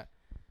parties and all that,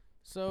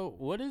 so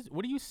what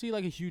do you see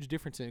like a huge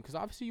difference in? Because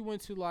obviously you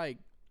went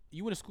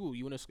to school,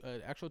 you went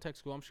to actual tech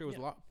school. I'm sure it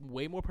was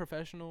way more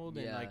professional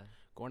than like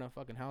going to a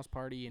fucking house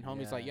party and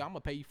homies like, yo, I'm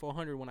gonna pay you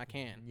 $400 when I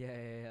can.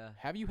 Yeah.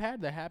 Have you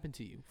had that happen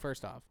to you?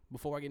 First off,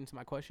 before I get into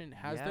my question,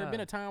 has there Yeah.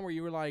 been a time where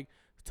you were like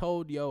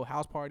told, yo,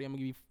 house party, I'm gonna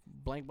give you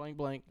blank, blank,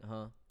 blank,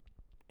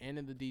 end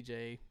of the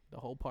DJ, the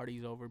whole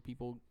party's over,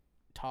 people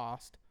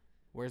tossed,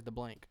 where's the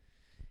blank?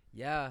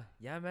 Yeah,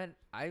 man.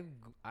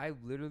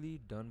 I've literally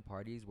done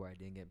parties where I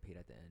didn't get paid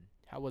at the end.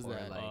 How was Or,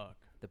 that? like,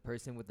 the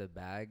person with the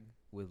bag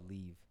would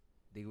leave.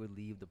 They would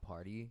leave the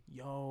party,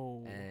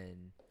 Yo.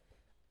 and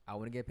I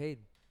wouldn't get paid,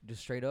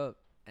 just straight up.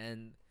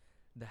 And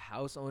the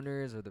house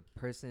owners or the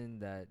person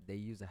that they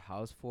use the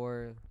house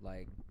for,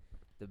 like,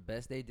 the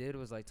best they did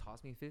was like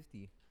toss me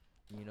 50.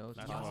 That's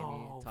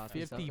Toss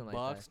me 50 something like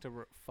bucks that.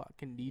 to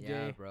fucking DJ.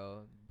 Yeah,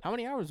 bro. How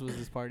many hours was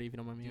this party, if you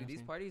don't mind me Dude, asking?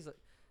 these parties,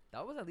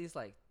 that was at least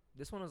like,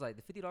 this one was like,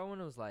 the $50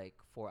 one was like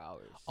 4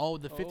 hours. Oh,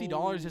 the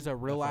 $50 is a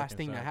real That ass fucking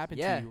thing that sucks. happened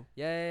Yeah, to you.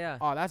 yeah.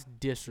 Oh, that's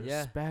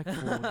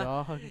disrespectful,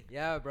 dog.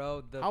 Yeah,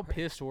 bro. How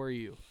pissed were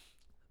you?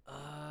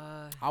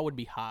 I would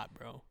be hot,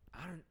 bro.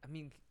 I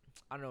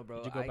don't know,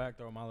 bro. Did you go back,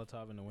 throw a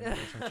Molotov in the window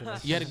or some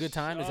shit? You had a good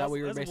time? Is that what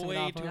you were That's basing it way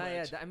off too of? Nah, yeah.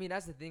 much. I mean,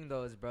 that's the thing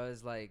though, is bro,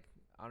 is like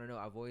I don't know.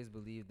 I've always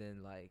believed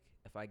in like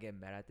if I get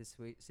mad at this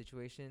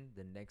situation,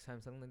 the next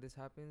time something like this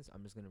happens,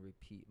 I'm just gonna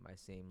repeat my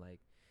same like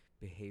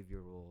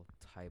behavioral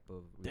type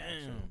of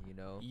reaction. Damn. You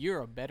know.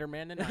 You're a better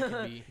man than I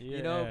could be.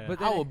 You know, Yeah.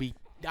 but I then will be.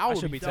 I will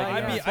should be. be taking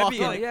fucking that. I'd be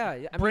fucking- like, yeah. I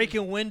mean,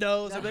 breaking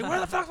windows. I'd be like, where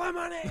the fuck's my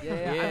money? Yeah,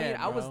 I Yeah, mean,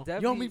 I was bro.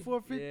 definitely. You owe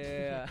me $450.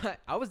 Yeah,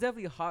 I was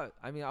definitely hot.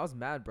 I mean, I was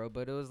mad, bro.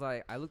 But it was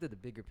like I looked at the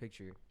bigger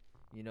picture.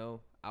 You know,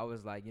 I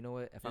was like, you know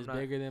what? If I'm It's not,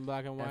 bigger than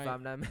black and white. if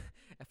I'm not,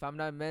 if I'm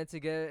not meant to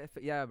get,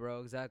 yeah,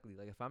 bro, exactly.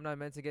 Like if I'm not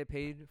meant to get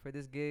paid for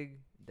this gig,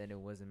 then it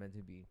wasn't meant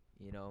to be.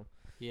 You know.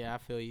 Yeah, I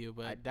feel you,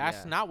 but I-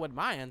 that's yeah. not what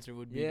my answer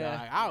would be. Yeah.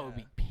 Dog. I would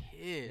be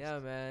pissed. Yeah,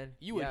 man.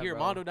 You would yeah, hear bro.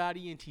 Mondo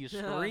Daddy into you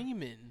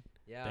screaming.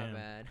 Yeah, Damn.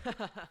 man.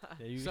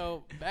 Yeah, you-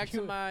 So back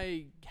to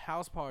my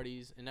house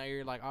parties, and now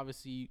you're like,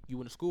 obviously you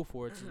went to school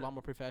for it. It's a lot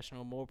more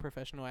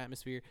professional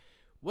atmosphere.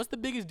 What's the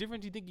biggest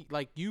difference you think,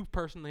 like you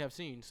personally have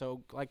seen?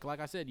 So like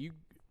I said,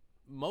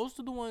 most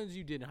of the ones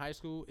you did in high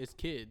school is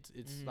kids.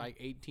 It's Mhm. like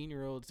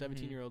 18-year-olds,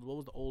 17-year-olds. What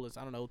was the oldest?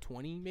 I don't know,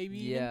 20 maybe.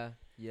 even? yeah,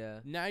 yeah.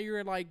 Now you're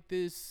in like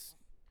this,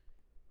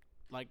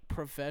 like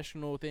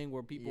professional thing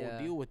where people Yeah.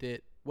 deal with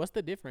it. What's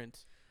the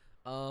difference?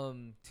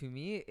 To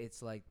me,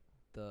 it's like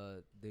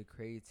the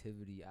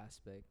creativity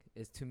aspect.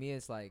 To me,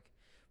 it's like,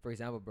 for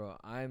example, bro,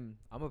 I'm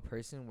a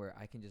person where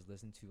I can just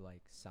listen to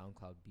like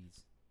SoundCloud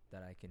beats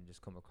that I can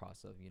just come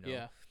across of, you know.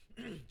 Yeah.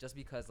 Just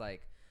because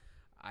like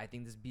I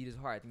think this beat is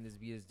hard, I think this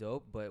beat is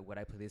dope, but would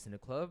I play this in a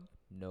club?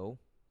 No.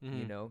 You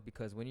Mhm. know,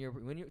 because when you're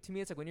to me,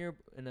 it's like when you're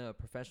in a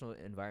professional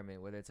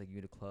environment, whether it's like you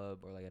at a club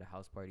or like at a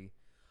house party,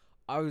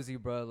 obviously,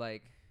 bro,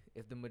 like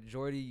if the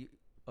majority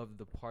of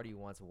the party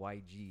wants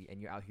YG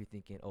and you're out here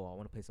thinking, oh, I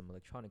want to play some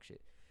electronic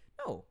shit.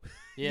 No.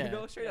 Yeah. You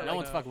know, straight up. No like,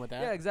 one's fucking with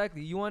that. yeah,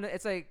 exactly. You want to,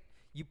 it's like,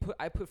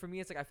 for me,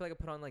 it's like, I feel like I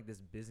put on like this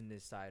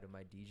business side of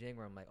my DJing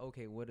where I'm like,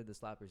 okay, what are the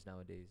slappers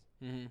nowadays?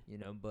 Mm-hmm. You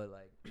know, but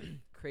like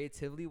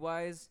creativity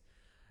wise,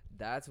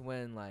 that's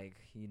when like,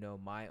 you know,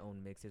 my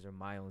own mixes or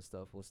my own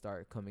stuff will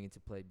start coming into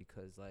play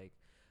because like,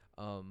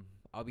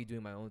 I'll be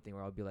doing my own thing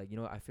where I'll be like, you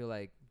know, I feel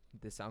like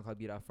this SoundCloud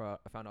beat I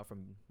found out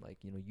from like,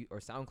 you know, or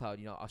SoundCloud,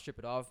 you know, I'll strip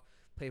it off,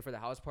 play for the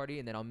house party,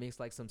 and then I'll mix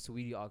like some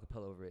Sweetie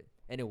acapella over it,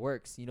 and it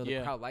works. You know, the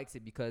Yeah. crowd likes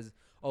it because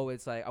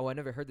it's like, I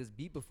never heard this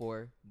beat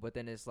before, but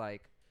then it's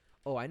like,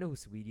 oh, I know who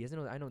Sweetie is.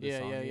 I know this Yeah,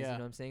 song yeah, is. yeah. You know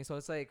what I'm saying? So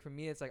it's like for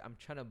me, it's like I'm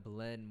trying to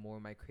blend more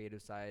my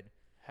creative side.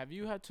 Have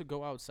you had to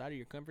go outside of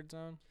your comfort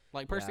zone?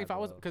 Like personally, Yeah, if I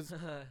was, bro. because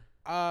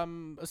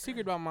a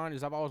secret about mine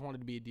is I've always wanted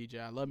to be a DJ.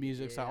 I love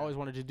music, so I Yeah. always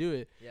wanted to do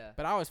it. Yeah.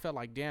 But I always felt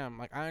like, damn,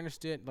 like I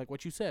understood, like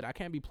what you said. I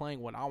can't be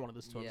playing what I want to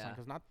listen to Yeah.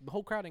 because not the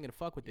whole crowd ain't gonna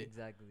fuck with it.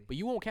 Exactly. But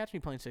you won't catch me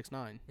playing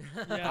 6ix9ine.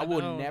 Yeah, I will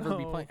no, never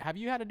be no. playing. Have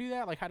you had to do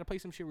that? Like had to play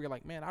some shit where you're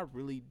like, man, I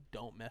really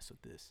don't mess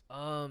with this.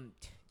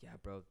 Yeah,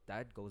 bro,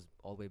 that goes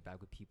all the way back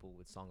with people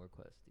with song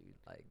requests, dude.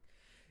 Like,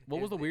 What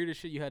if was the they- weirdest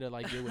shit you had to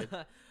like deal with?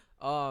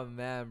 Oh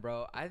man,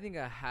 bro, I think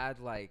I had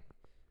like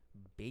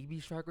Baby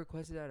Shark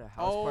requested at a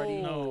house Oh,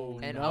 party. No,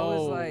 And no, I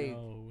was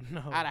like-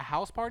 no. At a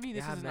house party?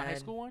 This Yeah, isn't a high man,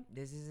 school one?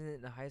 This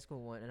isn't the high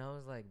school one, and I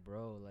was like,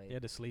 bro, like, You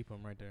had to sleep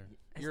him right there.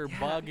 You're yeah,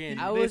 bugging.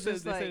 I They was said-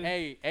 just they like,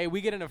 said- Hey,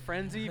 we get in a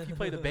frenzy if you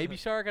play the Baby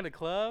Shark at a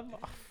club.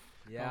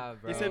 yeah,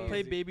 bro. They said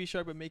play Baby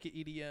Shark but make it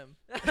EDM.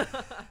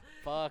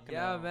 Fuck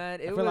Yeah, no. man.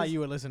 I It feel was like you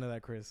would listen to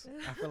that, Chris.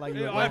 I feel like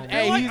you would. I go feel home.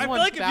 Hey, like, he's I feel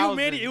like if you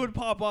made it, 1000. it would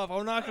pop off.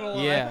 I'm not gonna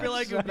lie. Yeah. I feel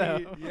like Shut it'd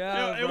be. up.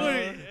 Yeah, it bro.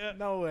 would.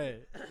 No way.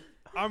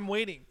 I'm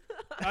waiting.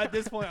 At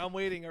this point, I'm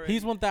waiting already.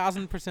 He's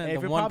 1000% Hey,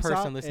 if the it one pops person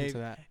out- listening hey, to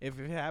that. If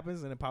it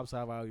happens and it pops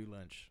out, I owe you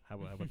lunch. How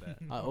about that?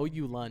 I owe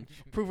you lunch.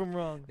 prove him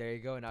wrong. There you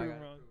go. Now I Prove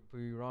gotta wrong.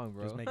 prove you wrong,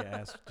 bro. Just make it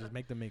ass. Just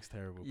make the mix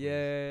terrible. please.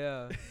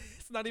 yeah.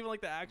 It's not even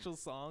like the actual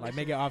song. Like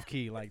make it off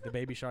key. Like the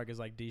Baby Shark is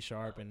like D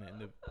sharp and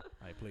the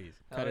like please.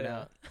 Cut Oh, it yeah.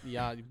 out.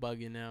 Y'all you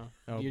bugging now.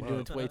 Oh, You're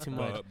doing way too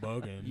much.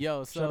 Bugging. Yo,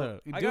 Shut so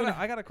up. I doing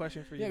got a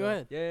question for you. yeah, go though.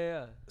 ahead.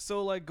 Yeah.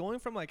 So like going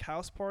from like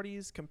house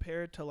parties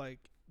compared to like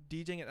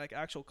DJing at like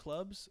actual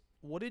clubs,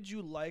 what did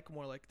you like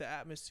more, like the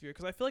atmosphere?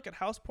 Because I feel like at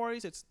house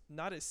parties it's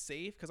not as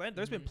safe. Because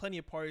there's been Mhm. plenty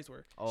of parties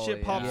where Oh,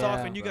 shit pops yeah,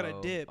 off and you gotta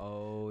bro. dip.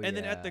 Oh, And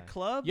then at the yeah.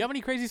 club, You have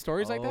any crazy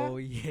stories like that? Oh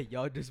yeah,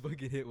 y'all just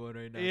fucking hit one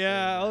right now.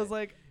 yeah, I saying was that.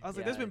 like, there's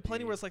Yeah, been plenty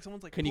dude. where it's like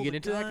someone's like, Can you pulled get a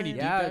into that? Can you gun.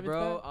 deep Yeah, dive into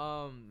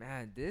bro.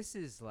 Man, this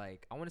is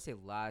like I want to say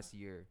last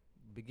year,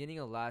 beginning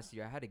of last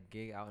year, I had a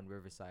gig out in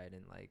Riverside,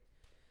 and like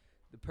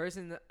the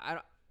person that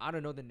I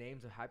don't know the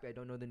names. I'm happy I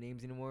don't know the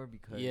names anymore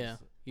because Yeah.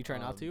 You try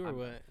not to or I'm-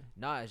 what?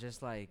 Nah, it's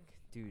just like,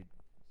 dude,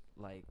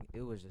 like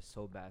it was just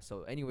so bad.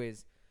 So,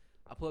 anyways,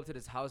 I pull up to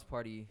this house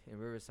party in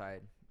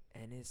Riverside,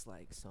 and it's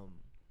like some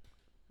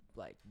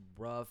like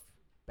rough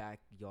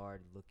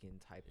backyard looking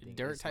type thing.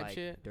 Dirt It's type like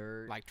shit?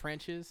 Dirt, Like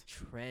trenches?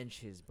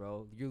 trenches,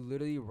 bro. You're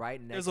literally right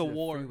next There's to a the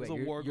war. freeway. There's a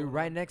You're, war you're going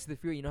right on. next to the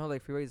freeway. You know how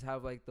like freeways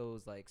have like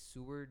those like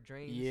sewer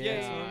drains? Yeah.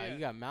 yeah. You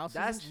got mouses.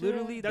 That's and shit?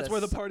 literally That's the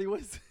where the s- party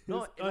was.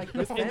 No, It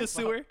was like in the fence-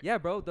 sewer. Yeah,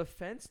 bro. The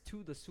fence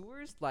to the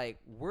sewers, like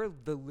we're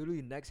the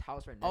literally next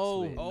house right next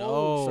Oh, to it.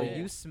 no. So shit.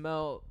 you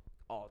smell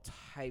all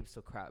types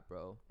of crap,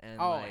 bro. And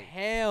Oh, like,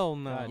 hell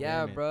no. God yeah,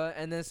 damn it. bro.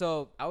 And then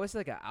so I was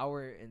like an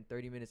hour and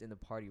 30 minutes in the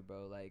party,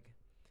 bro. Like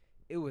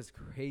it was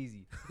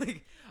crazy.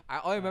 Like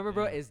all I remember,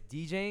 bro, damn. is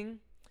DJing,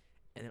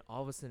 and then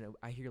all of a sudden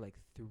I hear like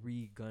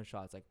 3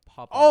 gunshots like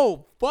pop.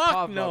 Oh fuck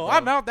Pop no! up,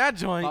 I'm bro. out that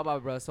joint. Pop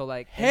out, bro. So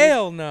like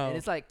Hell no. and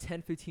it's like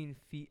 10, 15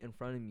 feet in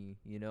front of me,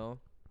 you know.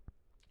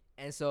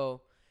 And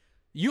so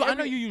I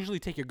know you usually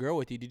take your girl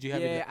with you. Did you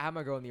have? yeah, I have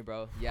my girl with me,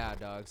 bro. Yeah,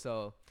 dog.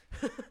 So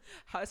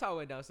that's how it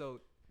went down.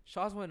 So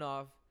shots went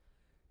off.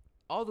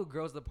 All the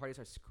girls at the party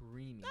start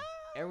screaming.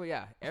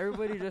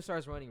 Everybody just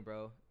starts running,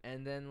 bro.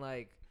 And then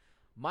like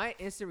my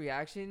instant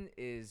reaction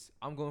is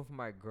I'm going for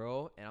my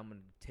girl and I'm gonna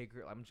take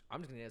her. I'm just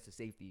gonna get us to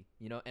safety,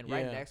 you know. And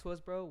right Yeah. next to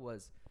us, bro,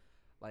 was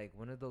like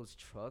one of those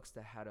trucks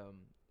that had it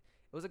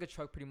was like a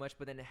truck pretty much,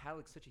 but then it had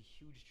like such a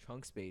huge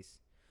trunk space.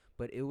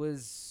 But it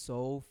was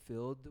so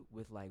filled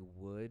with like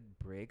wood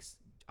bricks.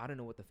 I don't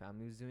know what the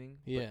family was doing.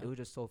 Yeah. But it was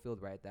just so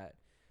filled right that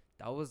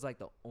was like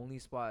the only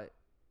spot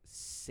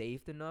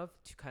safe enough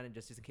to kind of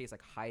just in case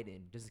like hide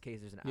in, just in case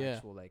there's an Yeah.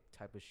 actual like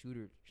type of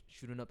shooter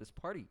shooting up this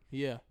party,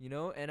 Yeah. you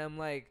know. And I'm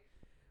like,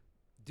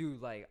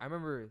 dude, like I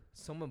remember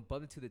someone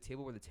bumped into the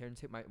table where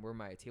where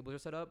my tables are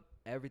set up.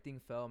 Everything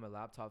fell. My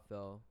laptop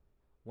fell.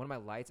 One of my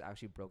lights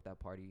actually broke that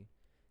party.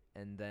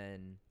 And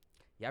then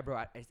yeah,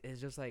 bro,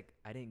 it's just like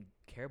I didn't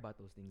care about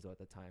those things though at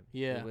the time.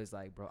 Yeah. It was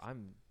like, bro,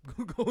 I'm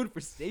going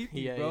for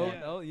safety, Yeah, bro. yeah.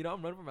 No, you know,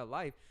 I'm running for my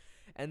life.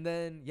 And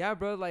then yeah,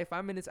 bro, like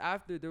 5 minutes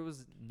after, there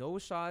was no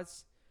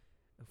shots.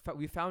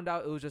 We found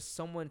out it was just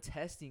someone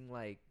testing,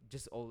 like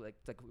just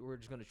like we're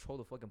just gonna troll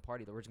the fucking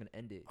party, that we're just gonna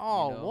end it.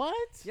 Oh, you know?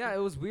 what? Yeah, it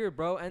was weird,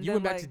 bro. And You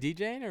then, went back like, to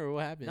DJing or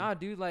what happened? nah,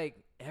 dude, like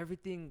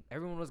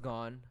everyone was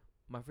gone.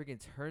 My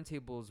freaking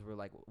turntables were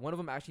like, one of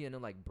them actually ended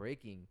up like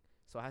breaking,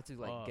 so I had to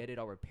like get it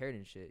all repaired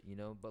and shit, you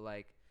know. But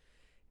like,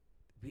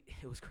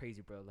 it was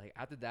crazy, bro. Like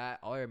after that,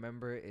 all I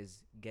remember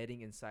is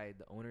getting inside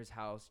the owner's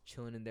house,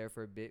 chilling in there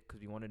for a bit because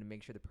we wanted to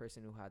make sure the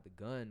person who had the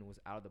gun was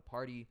out of the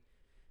party.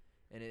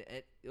 And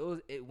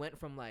it went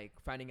from like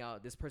finding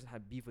out this person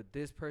had beef with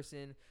this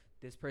person.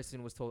 This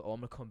person was told, "Oh,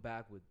 I'm gonna come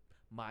back with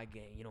my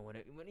gang," you know, when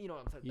you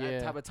know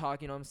that type of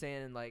talk, you know what I'm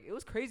saying? And like it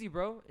was crazy,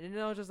 bro. And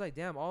then I was just like,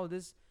 damn, all of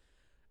this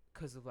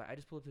because of like I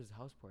just pulled up to this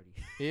house party.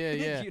 Yeah,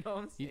 yeah. You know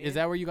what I'm saying? Is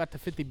that where you got the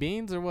 50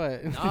 beans or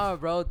what? Nah,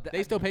 bro.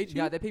 They still paid you?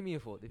 Yeah, they paid me in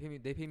full. They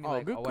paid me Oh,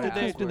 like good, what cool, I Did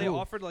they, asked did they for.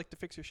 offer like to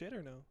fix your shit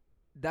or no?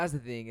 That's the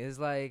thing. It's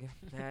like,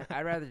 man,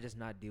 I'd rather just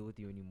not deal with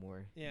you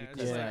anymore. Yeah, it's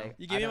because, just Yeah. like like,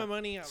 you I gave me my don't-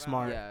 money. I'm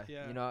Smart. out.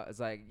 Yeah, you know, it's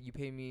like you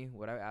pay me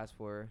what I asked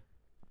for.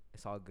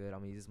 It's all good. I'm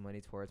gonna use this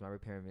money towards my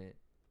repairment.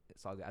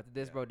 It's all good. After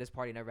this, bro, this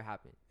party never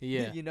happened.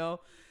 Yeah. You know.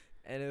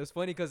 And it was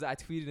funny because I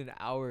tweeted an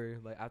hour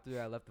like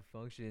after I left the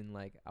function,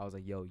 like I was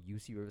like, "Yo,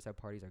 UC Riverside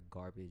parties are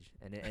garbage,"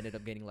 and it ended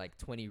up getting like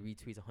 20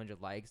 retweets,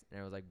 100 likes, and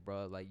I was like,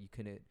 "Bro, like you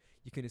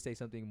couldn't say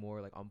something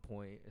more like on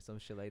point or some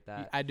shit like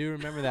that." I do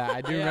remember that.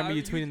 I do Yeah, remember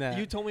you tweeting that.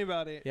 You told me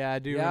about it. Yeah, I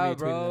do Yeah, remember you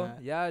bro. tweeting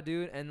that. Yeah,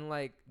 dude. And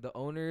like the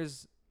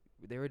owners,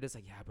 they were just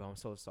like, "Yeah, bro, I'm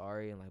so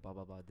sorry," and like blah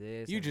blah blah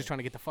this. You and just then- trying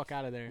to get the fuck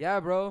out of there. Yeah,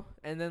 bro.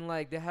 And then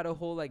like they had a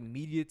whole like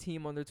media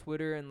team on their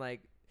Twitter and like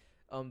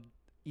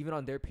even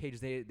on their page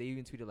they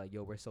even tweeted like,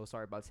 "Yo, we're so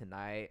sorry about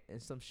tonight,"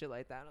 and some shit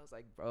like that. And I was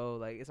like, bro,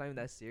 like it's not even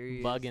that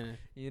serious. Bugging.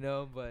 You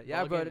know, but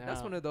yeah, bro, Bugging that's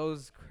out. one of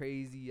those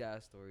crazy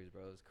ass stories,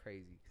 bro. It's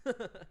crazy.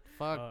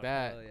 Fuck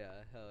that. Hell yeah,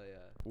 hell yeah.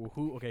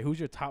 Well, who's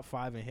your top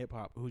 5 in hip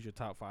hop? Who's your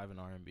top 5 in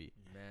R&B?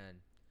 Man.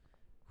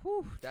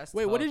 Whew, that's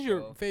Wait, what tough, is your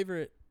bro.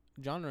 favorite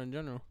genre in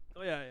general?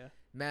 Oh yeah, yeah.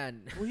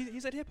 Man. Well, he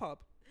said hip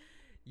hop.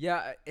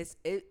 Yeah,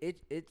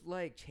 it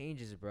like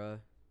changes, bro,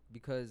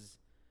 because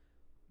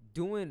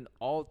doing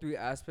all 3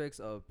 aspects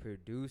of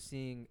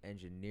producing,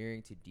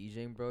 engineering to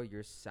DJing, bro,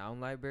 your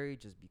sound library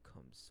just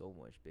becomes so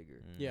much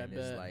bigger. Yeah, I and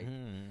it's bet. like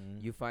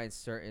Mhm. you find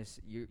certain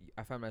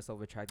I find myself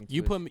attracting to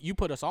You it.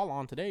 put us all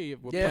on today.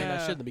 We're playing that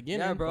Yeah. shit in the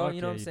beginning. Yeah, bro, Fuck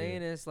you know yeah, what I'm you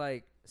saying? did. It's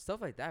like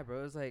stuff like that,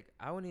 bro. It's like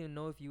I wouldn't even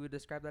know if you would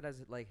describe that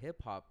as like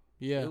hip hop.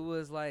 Yeah. It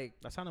was like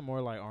That sounded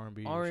more like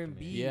R&B.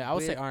 R&B. Yeah, I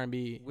would say with-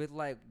 R&B. with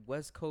like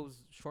West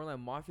Coast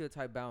Shoreline Mafia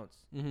type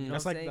bounce. Mhm. You know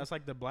That's what I'm like saying? that's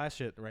like the blast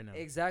shit right now.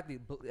 Exactly.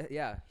 But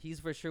yeah, he's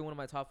for sure one of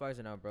my top 5s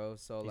right now, bro.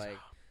 So He's like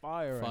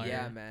fire. Right Fire.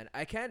 yeah, now. man.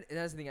 I can't. And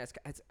that's the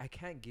thing. I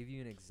can't give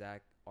you an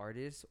exact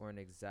artist or an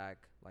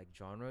exact like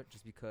genre,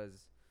 just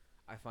because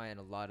I find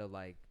a lot of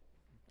like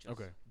just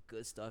Okay.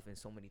 good stuff in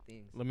so many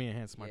things. Let me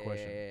enhance my Yeah,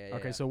 question. yeah,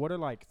 Okay, yeah. so what are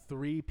like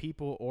 3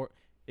 people, or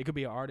it could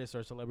be an artist or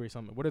a celebrity or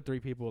something. What are 3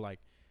 people like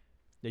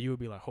that you would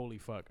be like, holy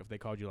fuck, if they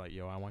called you like,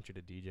 yo, I want you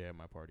to DJ at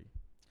my party?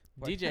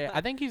 DJ,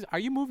 I think are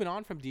you moving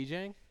on from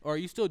DJing? Or are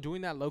you still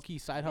doing that low-key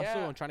side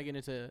hustle Yeah. and trying to get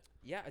into...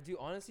 Yeah, I do.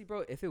 Honestly,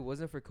 bro, if it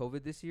wasn't for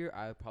COVID this year,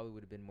 I probably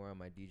would have been more on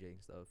my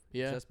DJing stuff.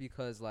 Yeah. Just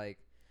because like,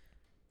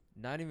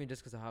 not even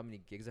just because of how many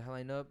gigs I had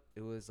lined up.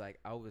 It was like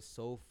I was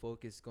so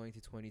focused going to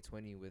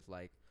 2020 with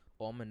like,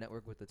 oh, I'm gonna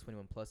network with the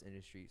 21 plus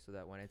industry, so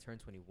that when I turn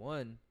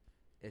 21,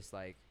 it's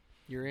like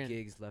You're in.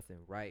 gigs left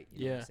and right.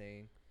 You know what Yeah. I'm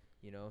saying?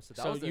 You know, so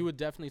that So was you would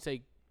definitely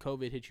say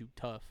COVID hit you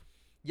tough.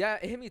 Yeah,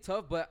 it hit me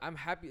tough, but I'm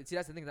happy. See,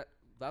 that's the thing,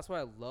 that's why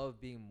I love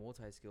being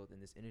multi-skilled in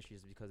this industry,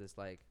 is because it's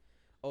like,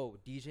 oh,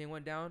 DJing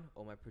went down.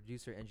 Oh, my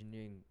producer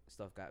engineering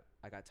stuff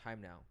I got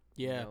time now.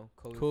 Yeah. You know,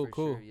 COVID Cool, for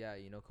cool. Sure. Yeah,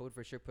 you know, COVID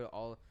for sure put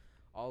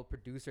all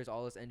producers,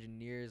 all us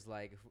engineers,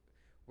 like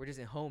we're just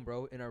at home,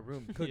 bro, in our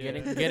room, cooking.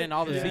 getting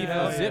all the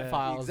Yeah. zip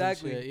files.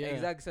 Exactly, And shit, yeah.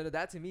 exactly. So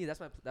that to me,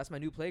 that's my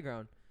new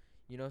playground.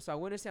 You know, so I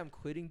wouldn't say I'm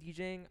quitting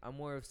DJing. I'm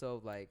more of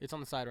so like It's on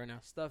the side right now.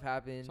 stuff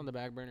happened. It's on the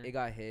back burner. It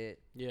got hit.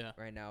 Yeah.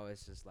 Right now,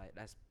 it's just like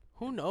that's.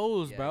 Who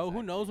knows, Yeah, bro? Who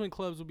exactly. knows when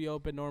clubs will be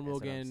open normal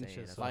That's what I'm again?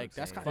 saying, that's Like what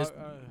I'm that's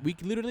saying. kind Fuck, we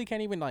literally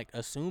can't even like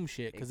assume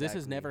shit because this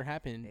has Exactly. never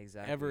happened ever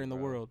Exactly, in the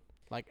bro. world,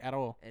 like at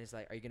all. And it's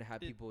like, are you gonna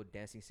have It- people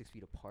dancing 6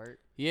 feet apart?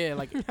 Yeah,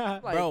 like,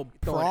 Like, bro,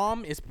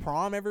 throwing- is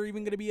prom ever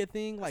even gonna be a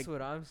thing? That's Like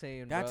what I'm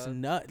saying, that's bro.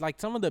 nut. Like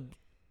some of the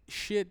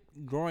shit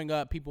growing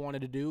up, people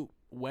wanted to do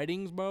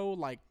weddings, bro.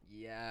 Like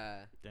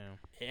Yeah. Damn.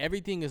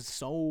 everything is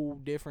so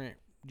different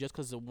just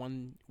because of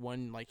one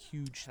like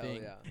huge Hell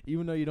thing. yeah.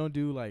 Even though you don't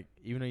do like,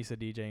 even though you said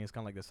DJing, it's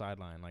kind of like the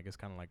sideline. Like it's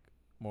kind of like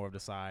more of the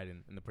side,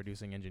 and the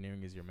producing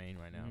engineering is your main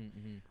right now.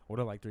 Mm-hmm. What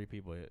are like 3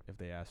 people if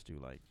they asked you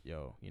like,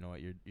 yo, you know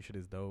what, your shit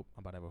is dope. I'm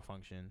about to have a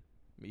function.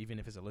 Even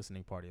if it's a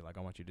listening party, like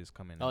I want you to just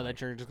come in. Oh, and, that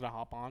like, you're just gonna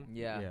hop on?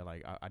 Yeah. yeah,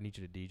 like I need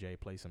you to DJ,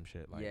 play some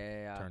shit, like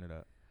yeah. turn it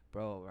up.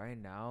 Bro, right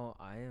now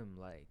I am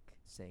like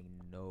saying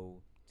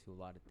no to a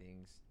lot of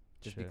things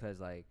just Shit. because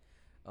like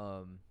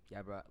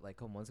yeah, bro, like a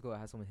couple months ago I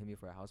had someone hit me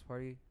for a house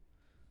party.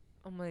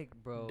 I'm like,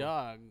 bro,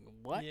 Dog,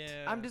 what?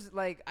 Yeah. I'm just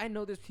like, I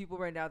know there's people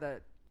right now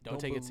that Don't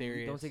take it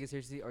serious. Don't take it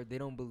seriously, or they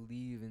don't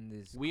believe in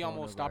this. We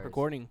almost stopped coronavirus.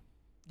 recording.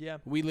 Yeah.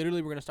 We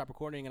literally were gonna stop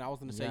recording, and I was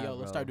gonna say, Yeah, "Yo,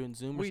 let's bro. start doing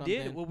Zoom or We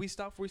something." did. Well, we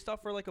stopped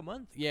for like a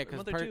month. Yeah, a because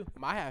month or two.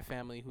 I have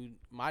family who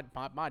my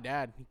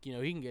dad, you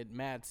know, he can get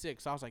mad sick.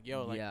 So I was like,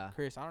 "Yo, like Yeah.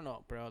 Chris, I don't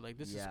know, bro. Like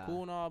this is Yeah.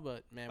 cool and all,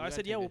 but man, we I gotta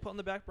said, take yeah, we'll it." put on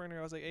the back burner.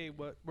 I was like, hey,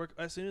 what? We're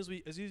as soon as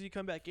you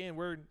come back in,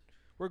 we're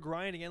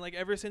grinding, and like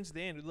ever since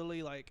then,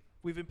 literally like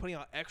we've been putting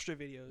out extra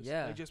videos.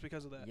 Yeah. Like, just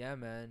because of that. Yeah,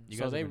 man. You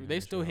So guys they have been they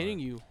doing still shit hitting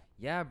hard. you.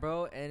 Yeah,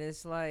 bro, and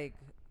it's like,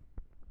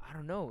 I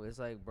don't know. It's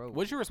like, bro.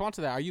 What's your response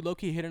to that? Are you low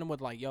key hitting them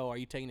with like, "Yo, are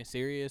you taking it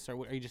serious?" Or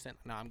are you just saying,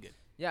 "Nah, I'm good"?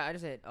 Yeah, I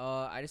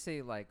just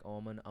say like,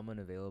 oh, I'm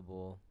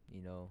unavailable.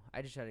 You know,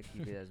 I just try to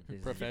keep it as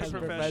business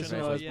Professional as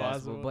possible.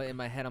 possible. But in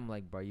my head, I'm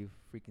like, bro, are you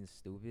freaking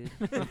stupid?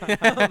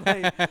 I'm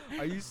like,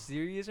 are you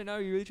serious right now?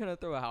 Are you really trying to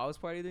throw a house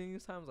party during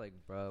these times? Like,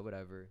 bro,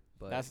 whatever.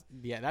 But That's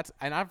and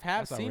I've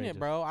That's seen outrageous. it,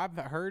 bro. I've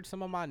heard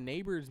some of my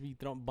neighbors be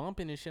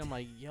bumping and shit. I'm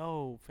like,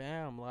 "Yo,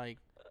 fam, like."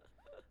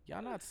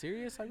 Y'all not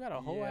serious? I got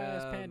a whole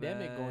ass Yeah,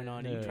 pandemic going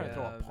on. And you trying to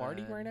throw a Yeah,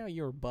 party man. right now?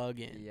 You're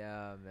bugging.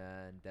 yeah,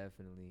 man,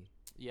 definitely.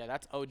 Yeah,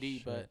 that's OD.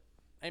 Shit. But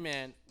hey,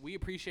 man, we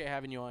appreciate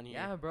having you on here.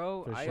 Yeah,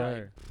 bro. For I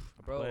sure.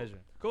 A bro. pleasure.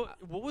 Go.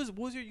 What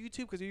was your YouTube?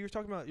 Because you were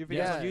talking about your videos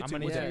Yeah, on I'm YouTube.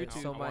 gonna What's need your that.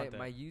 YouTube? So I my want that.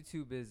 my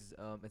YouTube is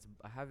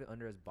I have it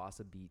under as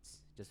Bossa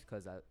Beats just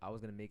because I was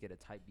gonna make it a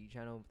type beat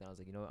channel, but then I was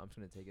like, you know what, I'm just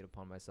gonna take it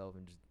upon myself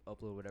and just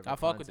upload whatever. I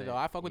fuck with it content, though.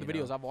 I fuck with the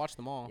you videos. know? I've watched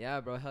them all. Yeah,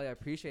 bro. Hell yeah, I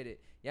appreciate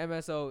it. Yeah,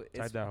 man. So it's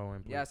Type that whole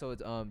in, please. yeah, so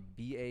it's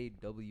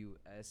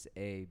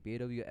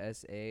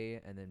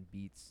BAWSA, and then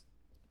beats,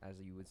 as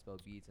you would spell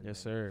beats. And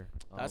Yes, then, sir.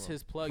 That's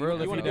his plug. For real,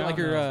 You if want you to do like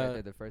down, your That's right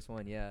there, the first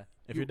one. Yeah.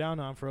 If you're down,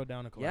 I'm for real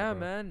down to collab. Yeah, bro.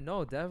 man.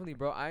 No, definitely,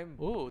 bro. I'm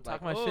ooh,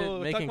 talk my oh, shit,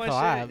 talk making my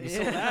collabs.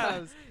 shit.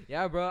 yeah.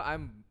 Yeah, bro.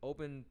 I'm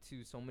open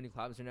to so many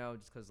collabs right now,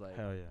 just cause like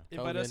Hell yeah.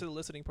 Invite us COVID. to the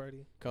listening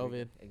party.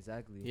 COVID.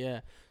 Exactly.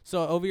 Yeah.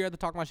 So over here at the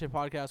Talk My Shit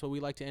podcast, what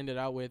we like to end it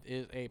out with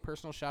is a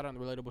personal shout out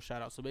and a relatable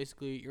shout out. So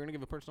basically, you're gonna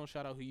give a personal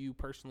shout out who you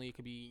personally, it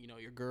could be, you know,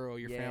 your girl,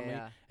 your family,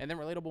 Yeah. and then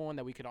relatable one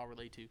that we could all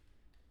relate to.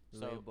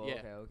 So Relatable.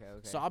 yeah. Okay.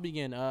 So I'll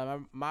begin.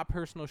 My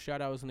personal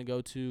shout out is gonna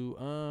go to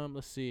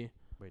let's see.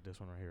 Wait,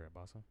 this one right here at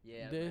Bossa.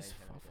 yeah. This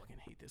right, I okay. fucking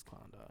hate this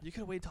clown dog. You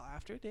could wait till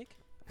after, Dick.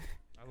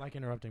 I like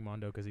interrupting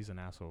Mondo because he's an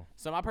asshole.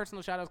 So my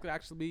personal shout outs could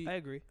actually be I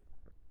agree.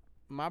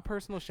 my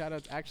personal shout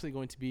out's actually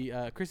going to be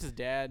Chris's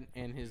dad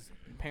and his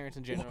parents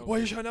in general. Why are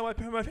you shouting out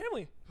my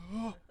family?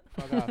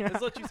 Fuck off.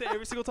 That's what you say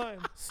every single time.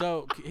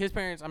 So his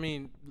parents, I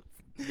mean,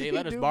 they He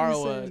let us do be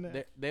borrow saying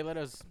that. they let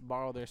us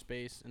borrow their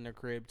space in their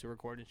crib to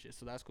record and shit.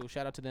 So that's cool.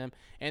 Shout out to them.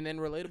 And then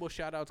relatable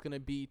shout out's gonna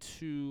be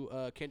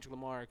to Kendrick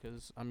Lamar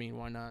because I mean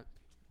why not?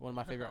 One of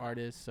my favorite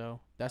artists. So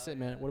that's it,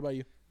 man. What about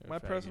you? My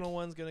personal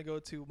one's gonna go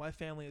to my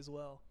family as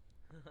well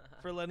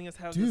for letting us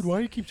have Dude, this. why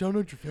do you keep shouting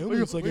out your family?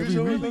 It's like why you every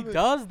shouting week. out He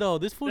does though.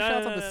 This fool No,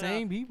 shouts no, out no, the no.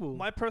 same people.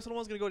 My personal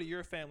one's gonna go to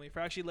your family for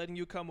actually letting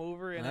you come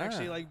over and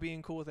actually Ah. like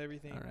being cool with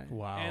everything. All right.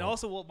 Wow. And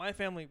also, well, my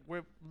family,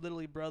 we're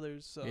literally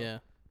brothers, so Yeah.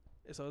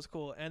 so it's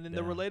cool. And then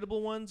Damn. the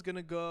relatable one's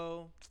gonna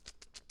go.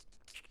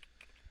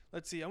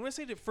 Let's see. I'm gonna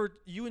say that for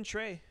you and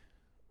Trey.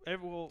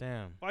 Well,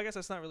 Damn. I guess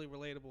that's not really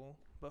relatable,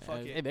 but fuck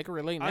Hey, it. they can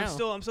relate now.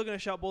 I'm still gonna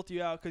shout both of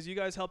you out because you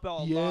guys help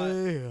out a lot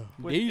Yeah.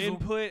 with Diesel.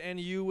 input, and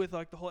you with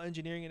like the whole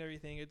engineering and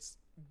everything. It's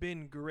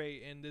been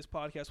great, and this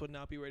podcast would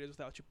not be what it is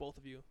without you, both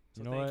of you.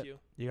 So You know thank what? you.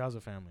 You guys are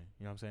family.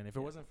 You know what I'm saying? If it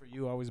wasn't for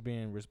you always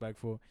being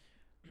respectful,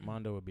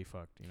 Mondo would be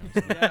fucked. You know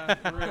what I'm saying? Yeah,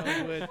 for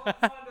real,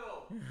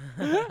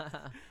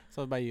 would.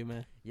 So what about you,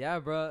 man? Yeah,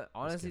 bro.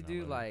 Honestly, kidding, I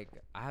dude, love like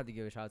I have to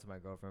give a shout out to my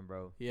girlfriend,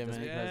 bro. Yeah, Just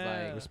man. because,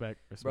 Yeah. like,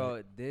 Respect.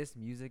 bro, this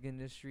music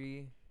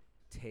industry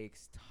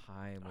takes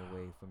time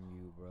away from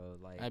you, bro.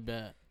 Like, I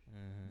bet.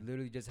 Mhm.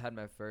 literally just had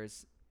my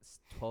first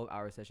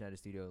 12-hour session at the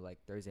studio like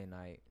Thursday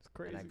night, It's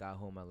crazy. and I got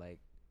home at like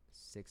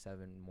 6,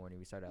 7 in the morning.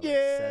 We started at like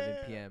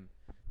 7 p.m.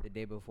 the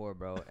day before,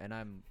 bro, and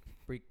I'm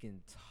freaking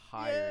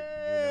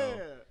tired, you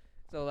know.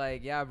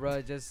 like, yeah,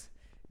 bro, just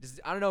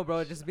I don't know,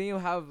 bro. Just being able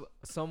to have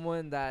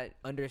someone that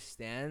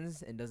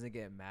understands and doesn't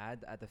get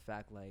mad at the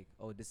fact, like,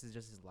 oh, this is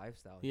just his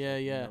lifestyle. Yeah,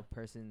 like, yeah. You know,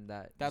 person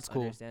that That's just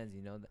cool. understands,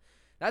 you know.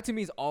 That to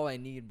me is all I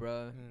need,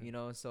 bro. You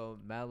know, so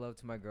mad love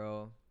to my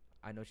girl.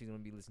 I know she's gonna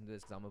be listening to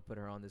this because I'm gonna put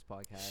her on this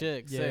podcast.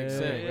 Sick, Yeah.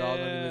 sick. We're all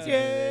gonna be listening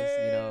to this,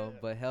 you know.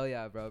 But hell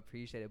yeah, bro,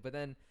 appreciate it. But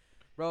then,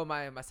 bro,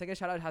 my second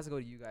shout out has to go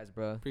to you guys,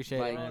 bro. Appreciate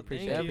like, it, man.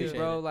 Appreciate it. definitely, Appreciate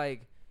bro. it.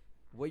 Like,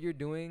 what you're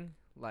doing,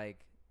 like,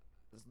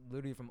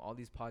 literally from all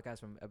these podcasts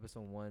from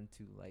episode 1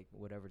 to like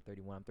whatever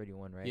 31. I'm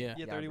 31, right? Yeah.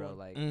 Yeah, bro. 31.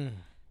 Like,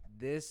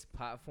 this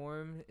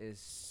platform is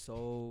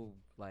so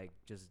like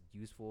just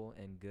useful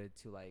and good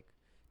to like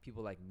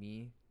people like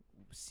me,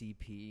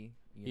 CP.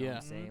 You know what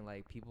I'm saying?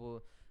 Like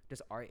people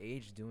just our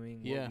age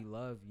doing what we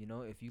love. You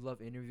know, if you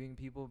love interviewing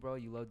people, bro,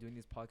 you love doing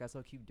these podcasts,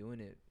 so keep doing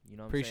it. You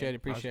know what I'm saying?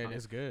 Appreciate it.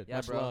 It's good. Yeah,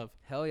 Much bro. love.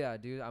 Hell yeah,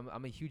 dude.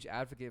 I'm a huge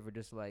advocate for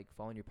just like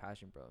following your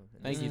passion, bro.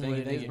 And Thank this you, is thank what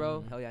you, it thank is, you.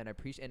 bro. Hell yeah, and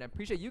I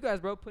appreciate you guys,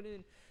 bro,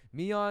 putting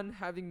me on,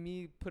 having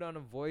me put on a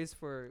voice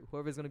for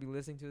whoever's gonna be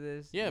listening to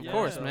this. Yeah, of Yeah.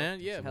 course, man.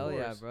 Yeah, of Hell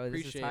yeah, course. bro. This is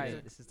Appreciate tight.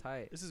 it. This is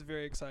tight. This is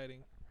very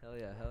exciting. Hell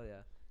yeah, hell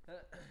yeah.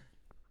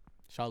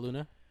 Shaw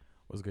Luna.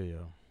 What's good,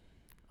 yo?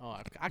 Oh,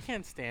 I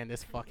can't stand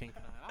this fucking.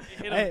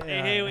 Hit him.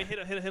 Hey, Hey, wait, hit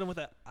him with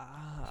that.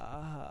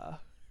 Ah.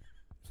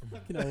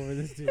 Get over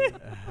this dude.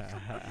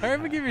 Hurry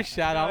up and give me a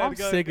shout out. I'm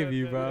Go ahead, sick go of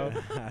you,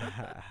 ahead,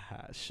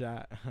 bro.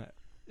 Shot.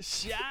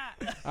 Shot.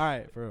 All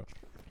right, for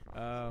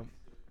real.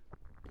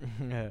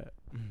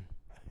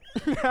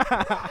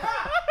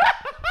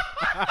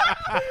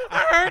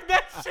 I heard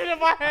that shit in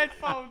my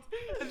headphones.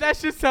 That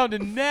shit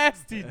sounded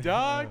nasty,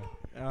 dog.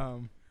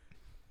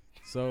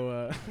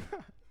 So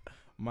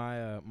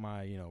my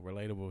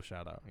relatable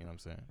shout out, you know what I'm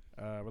saying?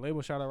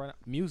 Relatable shout out right now,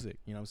 music,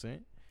 you know what I'm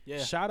saying?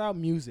 Yeah. Shout out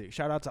music.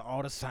 Shout out to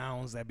all the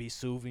sounds that be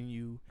soothing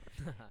you.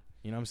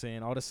 You know what I'm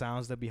saying? All the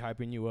sounds that be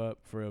hyping you up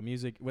for real.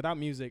 Music. Without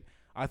music,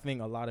 I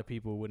think a lot of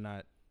people would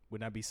not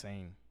be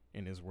sane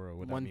in this world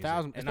without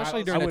 1,000, music. And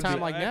especially I during a would time be-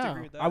 like I have to now.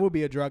 agree with that. I would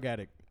be a drug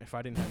addict if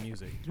I didn't have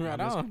music. Right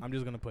on. I'm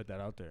just gonna put that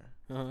out there.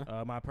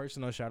 Uh-huh. My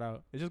personal shout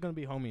out is just gonna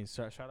be homies.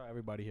 Shout out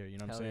everybody here. You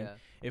know what I'm Hell saying?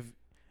 yeah. If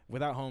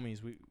without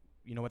homies,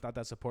 without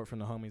that support from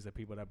the homies, the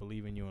people that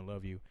believe in you and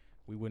love you,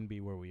 we wouldn't be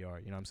where we are.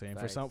 You know what I'm saying?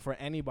 Facts. For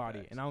anybody,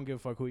 Facts. and I don't give a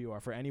fuck who you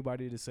are. For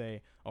anybody to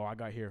say, "Oh, I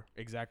got here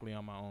exactly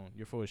on my own,"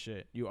 you're full of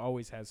shit. You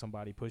always had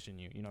somebody pushing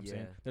you. You know what I'm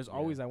saying? Yeah, There's yeah.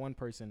 always that one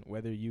person,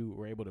 whether you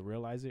were able to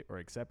realize it or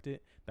accept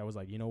it, that was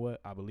like, you know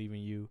what? I believe in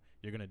you.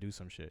 You're gonna do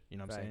some shit. You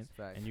know what I'm saying?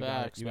 Facts. And you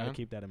Facts, gotta man.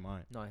 keep that in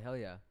mind. No, hell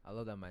yeah. I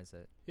love that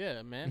mindset.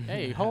 Yeah, man.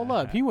 Hey, hold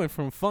up. He went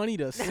from funny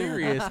to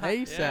serious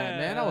ASAP, Yeah, man.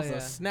 That hell was yeah.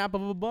 a snap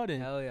of a button.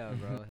 Hell yeah,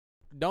 bro.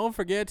 Don't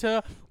forget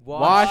to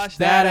Wash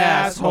that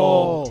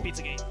asshole.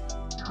 Pizzagate.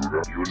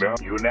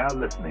 You're now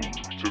listening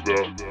to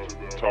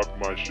the Talk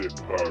My Shit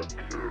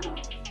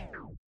podcast.